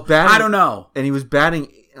 And so, he was batting, I don't know. And he was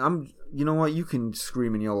batting. You know what? You can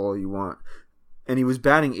scream and yell all you want. And he was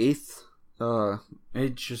batting 8th.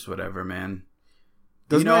 It's just whatever, man.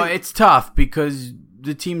 It's tough because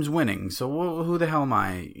the team's winning. So who the hell am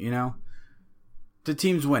I? The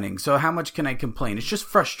team's winning, so how much can I complain? It's just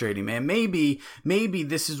frustrating, man. Maybe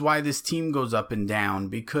this is why this team goes up and down,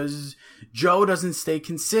 because Joe doesn't stay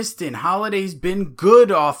consistent. Holiday's been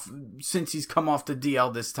good since he's come off the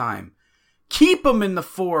DL this time. Keep him in the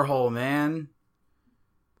 4-hole, man.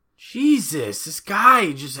 Jesus, this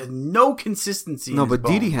guy just has no consistency. No, but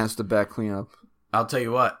Didi has to back clean up. I'll tell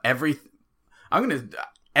you what,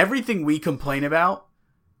 everything we complain about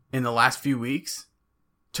in the last few weeks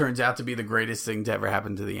turns out to be the greatest thing to ever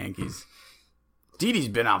happen to the Yankees. Didi's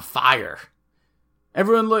been on fire.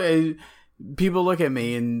 People look at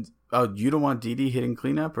me and, you don't want Didi hitting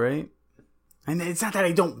cleanup, right? And it's not that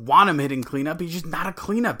I don't want him hitting cleanup. He's just not a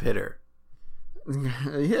cleanup hitter.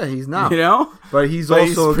 Yeah, he's not. But he's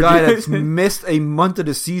also a guy that's missed a month of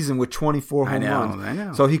the season with 24 home runs. I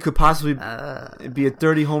know. So he could possibly be a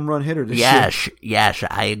 30 home run hitter this year. Yes,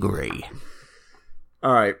 I agree.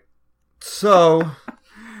 All right. So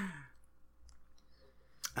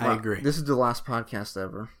I agree. This is the last podcast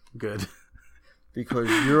ever. Good. Because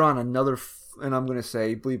you're on another, and I'm going to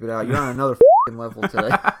say, bleep it out, you're on another level today.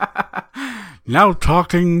 Now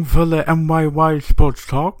talking for the MYY Sports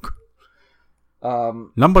Talk.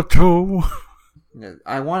 Number 2.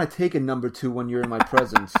 I want to take a number 2 when you're in my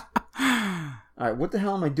presence. Alright, what the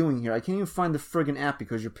hell am I doing here? I can't even find the friggin' app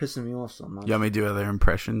because you're pissing me off so much. You want me to do other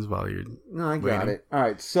impressions while you're... No, I got it.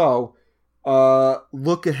 Alright, so...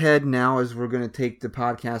 look ahead now as we're going to take the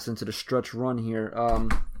podcast into the stretch run here.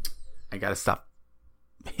 I got to stop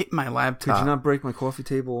hitting my laptop. Could you not break my coffee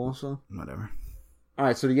table also? Whatever. All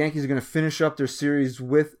right, so the Yankees are going to finish up their series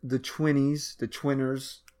with the Twinnies, the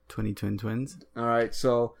Twinners. Twins. All right,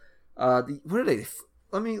 so what are they?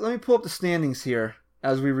 Let me pull up the standings here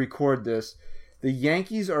as we record this. The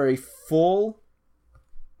Yankees are a full...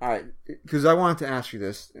 All right, because I wanted to ask you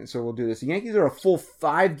this, and so we'll do this. The Yankees are a full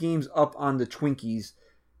 5 games up on the Twinkies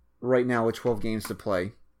right now with 12 games to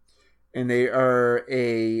play. And they are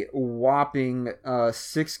a whopping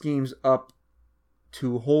 6 games up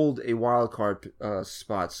to hold a wild card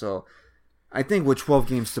spot. So I think with 12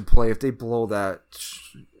 games to play, if they blow that...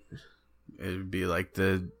 It would be like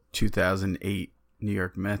the 2008 New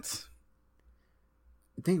York Mets.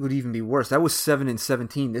 I think it would even be worse. That was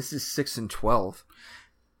 7-17. This is 6-12.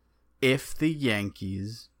 If the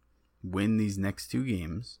Yankees win these next 2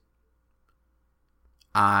 games,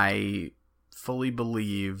 I fully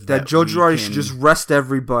believe that Joe Girardi should just rest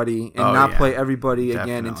everybody and not play everybody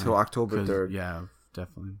definitely. Again until October 3rd. Yeah,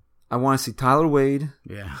 definitely. I want to see Tyler Wade.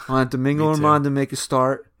 Yeah. I want Domingo Armand to make a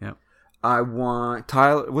start. Yep. I want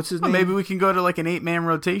Tyler. What's his name? Maybe we can go to like an 8-man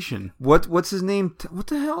rotation. What's his name? What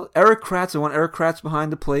the hell? Eric Kratz. I want Eric Kratz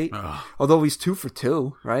behind the plate. Ugh. Although he's 2 for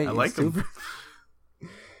 2, right? I like him.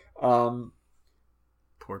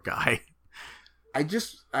 Poor guy.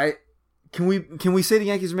 Can we say the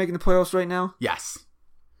Yankees are making the playoffs right now? Yes.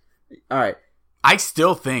 All right. I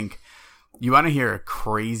still think. You want to hear a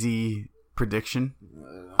crazy prediction?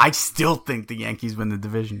 I still think the Yankees win the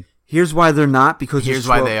division. Here's why they're not, because here's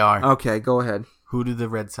why they are. Okay, go ahead. Who do the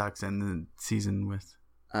Red Sox end the season with?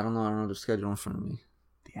 I don't know the schedule in front of me.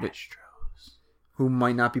 The Astros. Who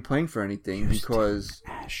might not be playing for anything because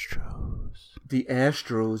Astros. The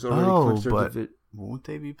Astros already clinched their division. Won't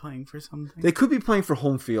they be playing for something? They could be playing for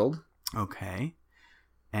home field. Okay.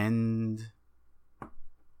 And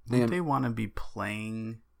won't they want to be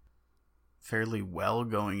playing fairly well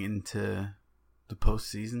going into the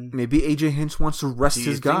postseason? Maybe AJ Hinch wants to rest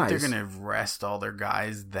his guys. Do you think they're going to rest all their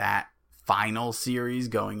guys that final series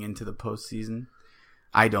going into the postseason?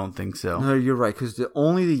 I don't think so. No, you're right, because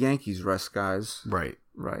only the Yankees rest guys. Right.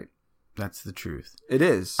 Right. That's the truth. It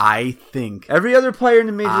is. I think every other player in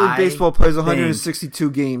the Major League Baseball plays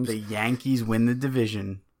 162 games. The Yankees win the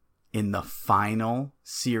division in the final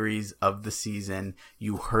series of the season.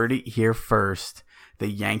 You heard it here first. The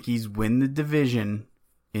Yankees win the division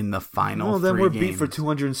in the final 3 games. Well, then we're beat for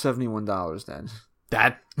 $271 then.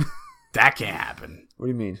 That can't happen. What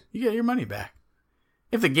do you mean? You get your money back.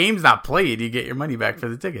 If the game's not played, you get your money back for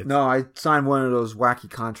the tickets. No, I signed one of those wacky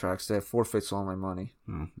contracts that forfeits all my money.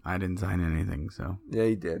 I didn't sign anything, so. Yeah,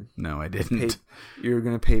 you did. No, I didn't. You're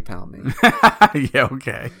going to PayPal me. Yeah,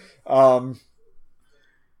 okay.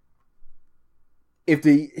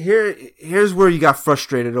 Here's where you got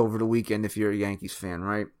frustrated over the weekend if you're a Yankees fan,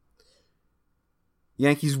 right?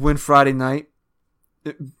 Yankees win Friday night.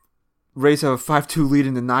 Rays have a 5-2 lead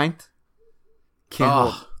in the ninth.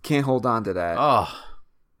 Can't hold on to that. Oh,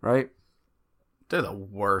 right? They're the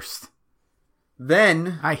worst.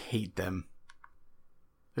 Then I hate them.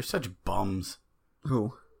 They're such bums.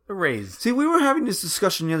 Who? The Rays. See, we were having this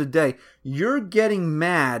discussion the other day. You're getting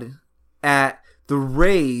mad at the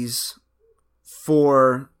Rays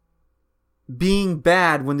for being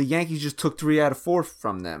bad when the Yankees just took 3 out of 4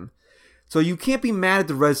 from them. So you can't be mad at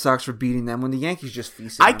the Red Sox for beating them when the Yankees just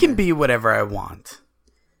feasted. I can be whatever I want.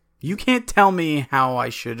 You can't tell me how I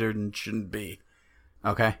should or shouldn't be.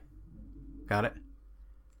 Okay? Got it?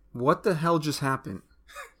 What the hell just happened?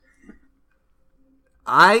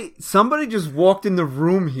 Somebody just walked in the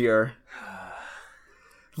room here.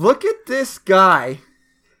 Look at this guy.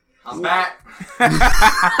 I'm back.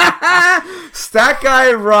 Stat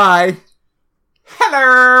Guy Rye.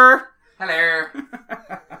 Hello! Hello.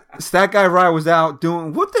 Stat Guy Rye was out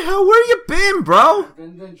doing... What the hell? Where you been, bro? I've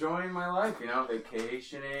been enjoying my life,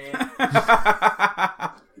 vacationing.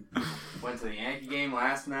 Went to the Yankee game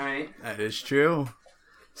last night. That is true.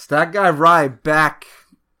 Stat Guy Rye back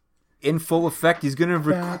in full effect. He's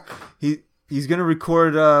gonna he's gonna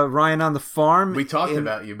record Ryan on the Farm. We talked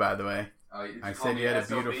about you, by the way. Oh, I said you had a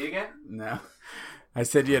SOB beautiful... again? No. I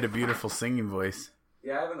said you had a beautiful singing voice.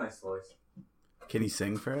 Yeah, I have a nice voice. Can you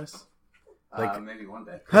sing for us? Maybe one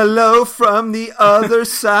day. Hello from the other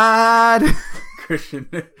side. Christian.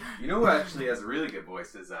 You know who actually has a really good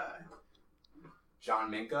voice is John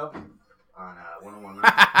Minko on 101.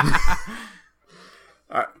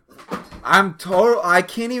 I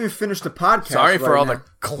can't even finish the podcast. Sorry for right all now. the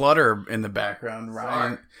clutter in the background,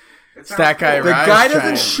 Ryan. It sounds Stat Guy cool. The Ryan's guy doesn't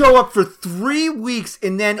trying- show up for 3 weeks,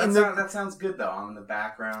 and then That sounds good though. I'm in the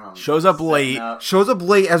background. I'm Shows up setting late. up. shows up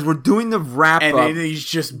late as we're doing the wrap And up. then he's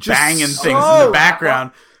just banging things in so- the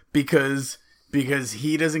background because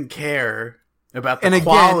he doesn't care about the And again-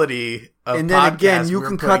 quality of And then again, podcasts you we're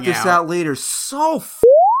can cut putting this out later. So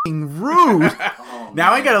f***ing rude. Oh,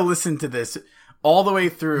 Now I man. gotta listen to this all the way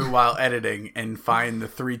through while editing and find the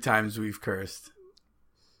 3 times we've cursed.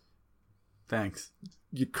 Thanks.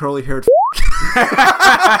 You curly haired.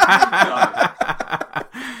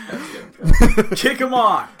 Kick him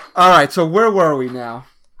on. All right, so where were we now?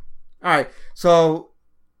 All right, so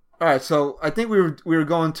I think we were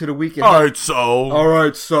going to the weekend. All right, so All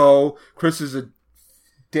right, so Chris is a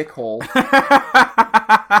dickhole.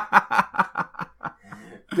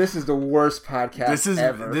 This is the worst podcast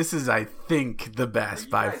ever. This is I think the best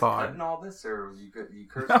by Are you guys far. cutting all this, or you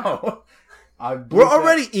cursing? No, We're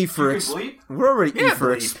already E for You can bleep? We're already E Yeah,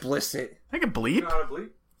 for bleep. explicit. I can You bleep. know how to bleep?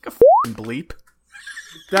 I can f***ing bleep.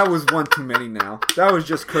 That was one too many now. That was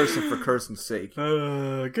just cursing for cursing's sake.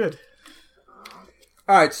 Good.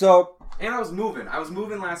 All right, so And I was moving. I was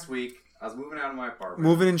moving last week. I was moving out of my apartment.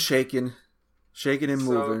 moving and shaking. Shaking and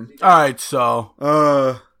moving. All right, so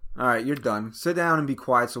All right, you're done. Sit down and be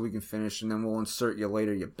quiet so we can finish, and then we'll insert you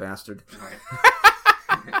later, you bastard.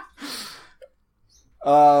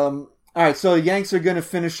 All right, so the Yanks are going to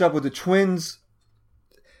finish up with the Twins.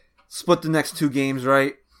 Split the next 2 games,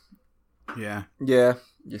 right? yeah, Yeah.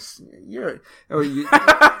 Yes, you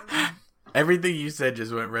everything you said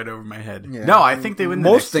just went right over my head. Yeah. No, I think they win.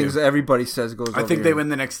 Most the next things two. that everybody says goes. I over think your they head. win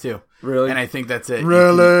the next 2. Really? And I think that's it.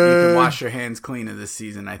 Really? You can wash your hands clean of this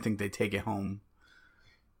season. I think they take it home.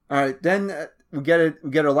 All right, then we get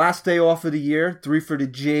our last day off of the year. 3 for the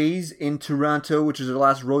Jays in Toronto, which is our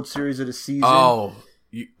last road series of the season. Oh,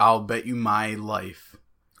 I'll bet you my life.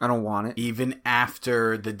 I don't want it. Even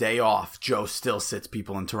after the day off, Joe still sits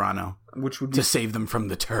people in Toronto Which would be to save them from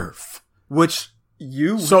the turf. which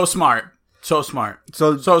you So smart. So smart.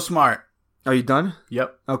 so So smart. are you done?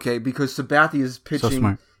 Yep. Okay, because Sabathia is pitching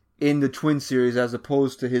smart. in the Twin Series as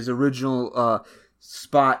opposed to his original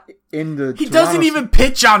spot in the. He Toronto doesn't even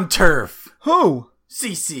pitch on turf. Who?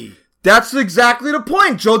 CC. That's exactly the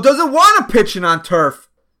point. Joe doesn't want to pitch it on turf.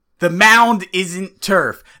 The mound isn't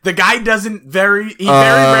turf. The guy doesn't very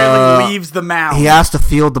rarely leaves the mound. He has to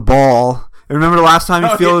field the ball. Remember the last time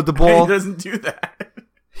he fielded the ball? He doesn't do that.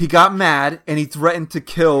 He got mad and he threatened to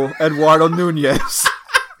kill Eduardo Nunez.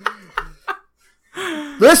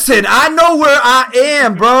 Listen, I know where I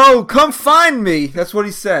am, bro. Come find me. That's what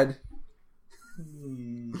he said.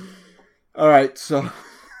 All right, so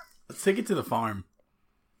Let's take it to the farm.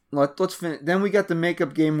 let's finish. Then we got the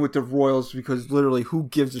makeup game with the Royals because literally, who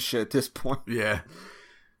gives a shit at this point? Yeah.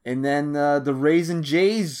 And then the Rays and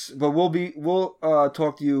Jays, but we'll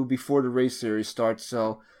talk to you before the Rays series starts.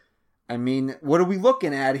 So, I mean, what are we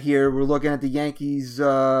looking at here? We're looking at the Yankees.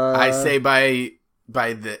 I say by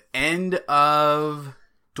the end of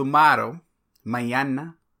tomorrow,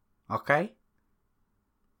 mañana, okay?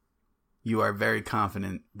 you are very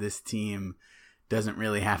confident this team doesn't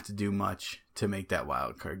really have to do much to make that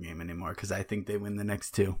wild card game anymore, because I think they win the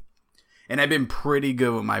next two. And I've been pretty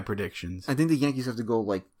good with my predictions. I think the Yankees have to go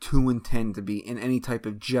like 2-10 to be in any type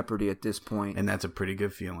of jeopardy at this point. And that's a pretty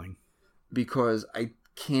good feeling. Because I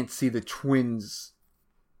can't see the Twins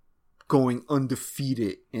going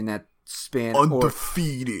undefeated in that span.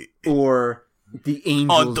 Undefeated. Or the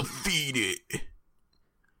Angels. Undefeated.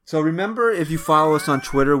 So remember, if you follow us on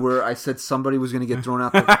Twitter where I said somebody was going to get thrown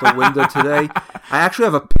out the window today, I actually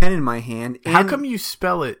have a pen in my hand. And how come you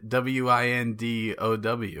spell it Window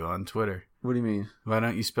on Twitter? What do you mean? Why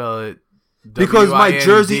don't you spell it Because my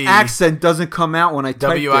Jersey accent doesn't come out when I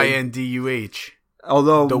type it. Winduh.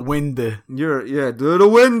 Although the window. To the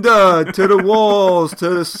window, to the walls, to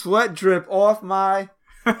the sweat drip off my...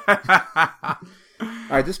 All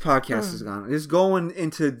right, this podcast is gone. It's going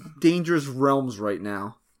into dangerous realms right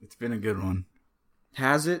now. It's been a good one.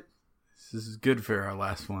 Has it? This is good for our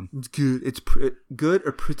last one. It's good. It's good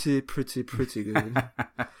or pretty good.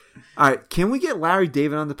 All right, can we get Larry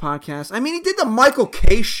David on the podcast? I mean, he did the Michael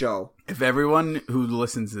K show. If everyone who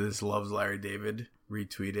listens to this loves Larry David,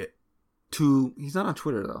 retweet it. He's not on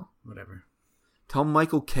Twitter, though. Whatever. Tell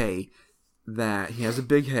Michael K that he has a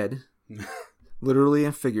big head, literally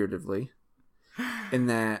and figuratively, and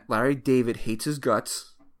that Larry David hates his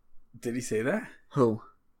guts. Did he say that? Who?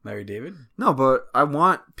 Larry David? No, but I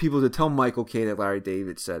want people to tell Michael K that Larry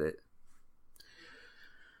David said it.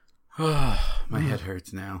 My head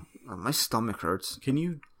hurts now. My stomach hurts. Can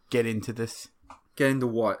you get into this? Get into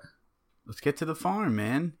what? Let's get to the farm,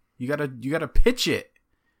 man. You gotta pitch it.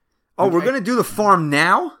 Oh, we're gonna do the farm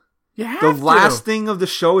now? You have the to. last thing of the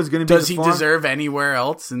show is gonna be Does the he farm? deserve anywhere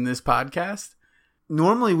else in this podcast?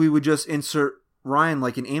 Normally we would just insert Ryan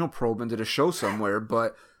like an anal probe into the show somewhere,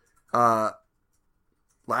 but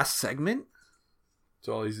last segment? That's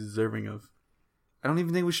all he's deserving of. I don't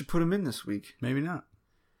even think we should put him in this week. Maybe not.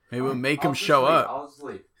 Maybe we'll make him show up. I'll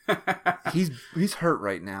sleep. He's hurt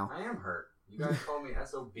right now. I am hurt. You guys called me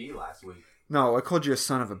SOB last week. No, I called you a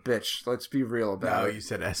son of a bitch. Let's be real about it. No, you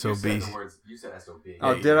said SOB. You said SOB.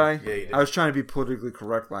 Oh, Yeah, did I? Yeah, you did. I was trying to be politically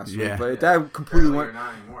correct last week, but Yeah. that completely went...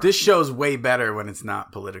 This show's way better when it's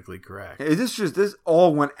not politically correct. This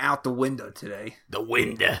all went out the window today. The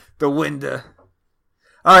window. The window.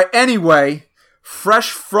 All right, anyway,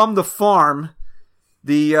 fresh from the farm,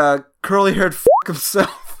 the curly-haired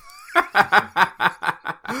himself.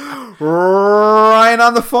 Ryan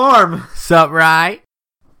on the farm. Sup, right?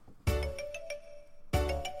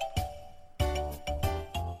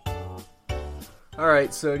 All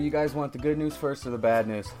right, so do you guys want the good news first or the bad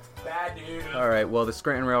news? Bad news. All right, well, the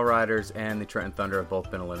Scranton Rail Riders and the Trenton Thunder have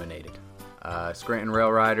both been eliminated. Scranton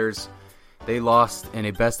Rail Riders, they lost in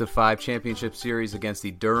a best-of-5 championship series against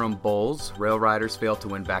the Durham Bulls. Rail Riders failed to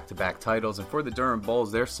win back-to-back titles, and for the Durham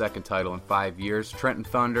Bulls, their second title in 5 years. Trenton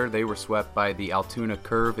Thunder, they were swept by the Altoona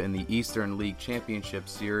Curve in the Eastern League Championship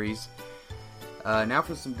Series. Now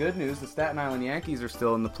for some good news, the Staten Island Yankees are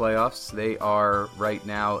still in the playoffs. They are right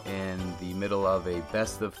now in the middle of a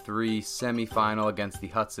best-of-3 semifinal against the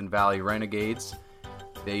Hudson Valley Renegades.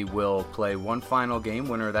 They will play one final game.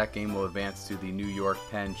 Winner of that game will advance to the New York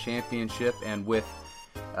Penn Championship. And with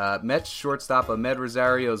Mets shortstop Ahmed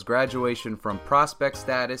Rosario's graduation from prospect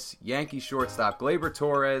status, Yankee shortstop Gleyber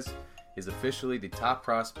Torres is officially the top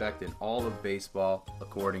prospect in all of baseball,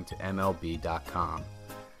 according to MLB.com.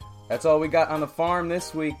 That's all we got on the farm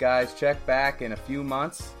this week, guys. Check back in a few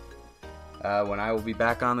months when I will be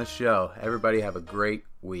back on the show. Everybody have a great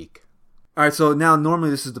week. All right, so now normally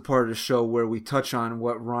this is the part of the show where we touch on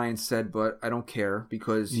what Ryan said, but I don't care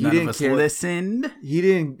because he None didn't of us care. listened. He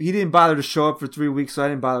didn't bother to show up for 3 weeks, so I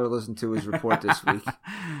didn't bother to listen to his report this week.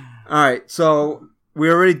 All right, so we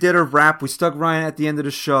already did a wrap. We stuck Ryan at the end of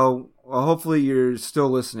the show. Well, hopefully you're still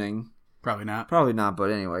listening. Probably not. Probably not,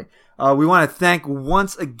 but anyway. We want to thank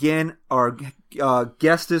once again our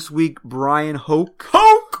guest this week, Bryan Hoch.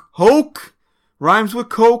 Hoch! Rhymes with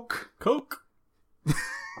Coke.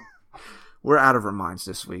 We're out of our minds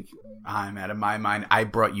this week. I'm out of my mind. I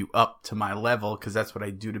brought you up to my level because that's what I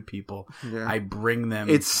do to people. Yeah. I bring them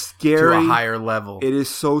It's scary. to a higher level. It is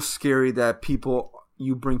so scary that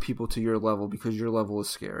you bring people to your level because your level is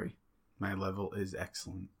scary. My level is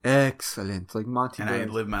excellent. Excellent. Like Monty And Burns.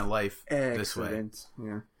 I live my life this way. Excellent.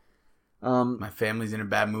 Yeah. My family's in a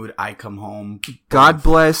bad mood. I come home. God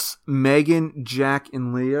bless Megan, Jack,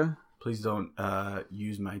 and Leah. Please don't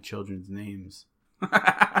use my children's names.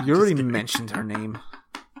 You already mentioned her name.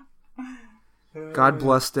 God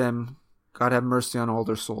bless them. God have mercy on all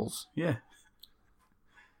their souls. Yeah.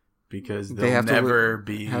 because They they'll have to never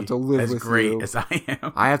be have to live as with great you. as I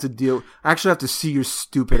am. I have to have to see your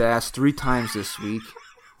stupid ass 3 times this week.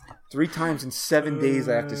 3 times in 7 days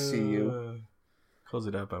I have to see you. Close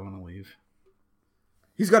it up. I want to leave.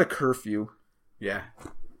 He's got a curfew. Yeah.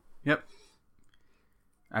 Yep.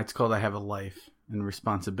 It's called I have a life and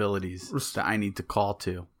responsibilities that I need to call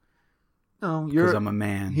to. No, because I'm a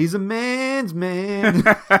man. He's a man's man.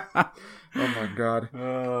 Oh my God.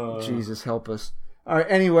 Jesus, help us. All right.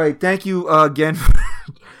 Anyway, thank you again.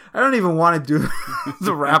 I don't even want to do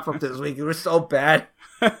the wrap up this week. It was so bad.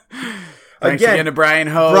 Thanks again to Bryan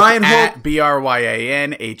Hoch. Bryan at Hoch.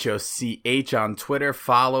 BryanHoch on Twitter.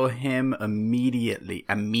 Follow him immediately.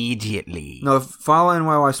 No, follow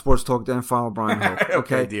NYY Sports Talk, then follow Bryan Hoch.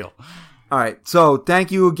 Okay, deal. All right. So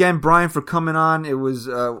thank you again, Bryan, for coming on. It was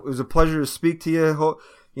a pleasure to speak to you.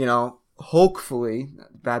 Hopefully,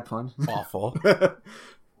 bad pun. Awful.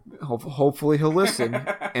 Hopefully he'll listen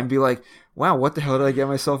and be like, "Wow, what the hell did I get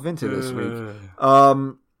myself into this week?"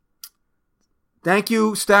 Thank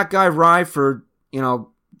you, Stat Guy Rye, for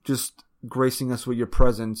just gracing us with your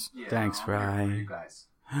presence. Yeah, Thanks, I'm here for Rye. you guys.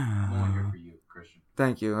 I'm here for you, Christian.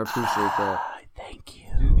 Thank you. I appreciate that. Thank you.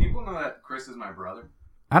 Do people know that Chris is my brother?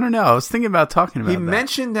 I don't know. I was thinking about talking about He that.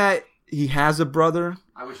 mentioned that he has a brother.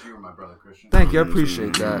 I wish you were my brother, Christian. Thank you. I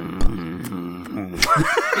appreciate that.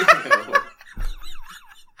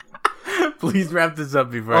 Please wrap this up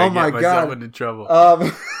before I get myself into trouble.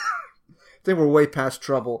 I think we're way past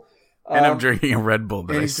trouble. And I'm drinking a Red Bull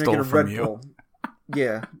that I he's stole drinking a from Red you. Bull.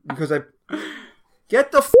 Yeah, because I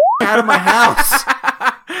get the out of my house.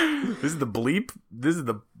 This is the bleep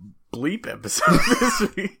episode this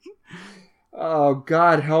week. Oh,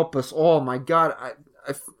 God help us. Oh, my God.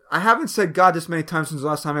 I haven't said God this many times since the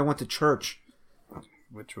last time I went to church.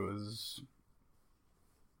 Which was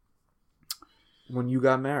when you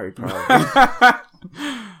got married, probably.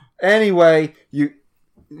 Anyway, you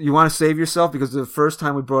want to save yourself because the first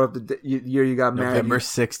time we brought up the year you got married. November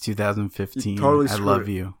 6th, 2015. Totally I love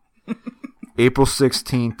you. April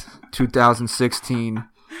 16th, 2016.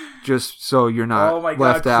 Just so you're not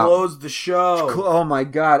left out. Close the show. Oh, my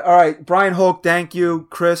God. All right. Bryan Hoch, thank you.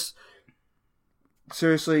 Chris,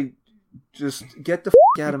 seriously, just get the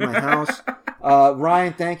out of my house.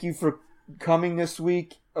 Ryan, thank you for coming this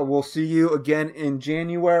week. We'll see you again in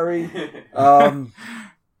January.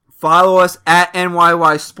 Follow us at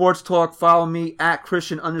NYY Sports Talk. Follow me at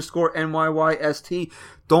Christian_NYYST.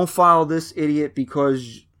 Don't follow this idiot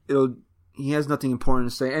because he has nothing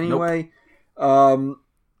important to say anyway. Nope.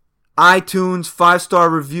 iTunes 5-star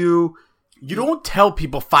review. You don't tell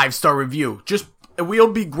people 5-star review. Just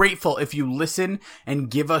we'll be grateful if you listen and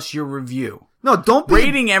give us your review. No, don't be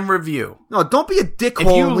rating and review. No, don't be a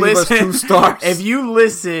dickhole and leave us 2 stars. If you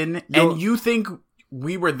listen and you think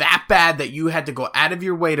we were that bad that you had to go out of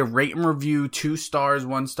your way to rate and review 2 stars,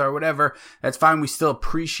 1 star, whatever, that's fine. We still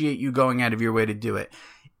appreciate you going out of your way to do it.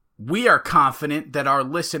 We are confident that our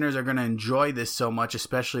listeners are going to enjoy this so much,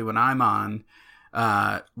 especially when I'm on,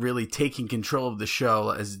 really taking control of the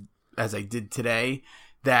show as I did today,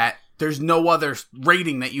 that there's no other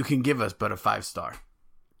rating that you can give us but a 5-star.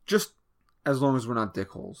 Just as long as we're not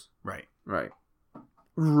dickholes. Right.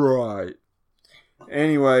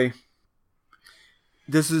 Anyway,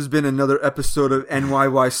 this has been another episode of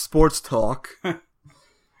NYY Sports Talk.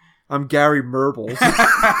 I'm Gary Merbles.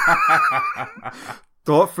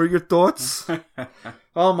 Thought for your thoughts?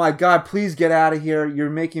 Oh my God, please get out of here. You're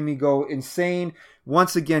making me go insane.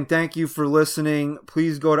 Once again, thank you for listening.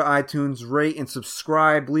 Please go to iTunes, rate and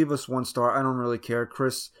subscribe. Leave us 1 star. I don't really care.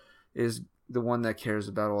 Chris is the one that cares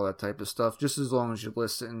about all that type of stuff. Just as long as you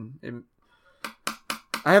listen.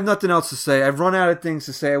 I have nothing else to say. I've run out of things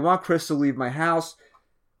to say. I want Chris to leave my house.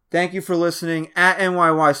 Thank you for listening. At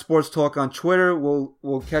NYY Sports Talk on Twitter.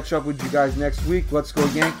 We'll catch up with you guys next week. Let's go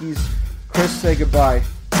Yankees. Chris, say goodbye.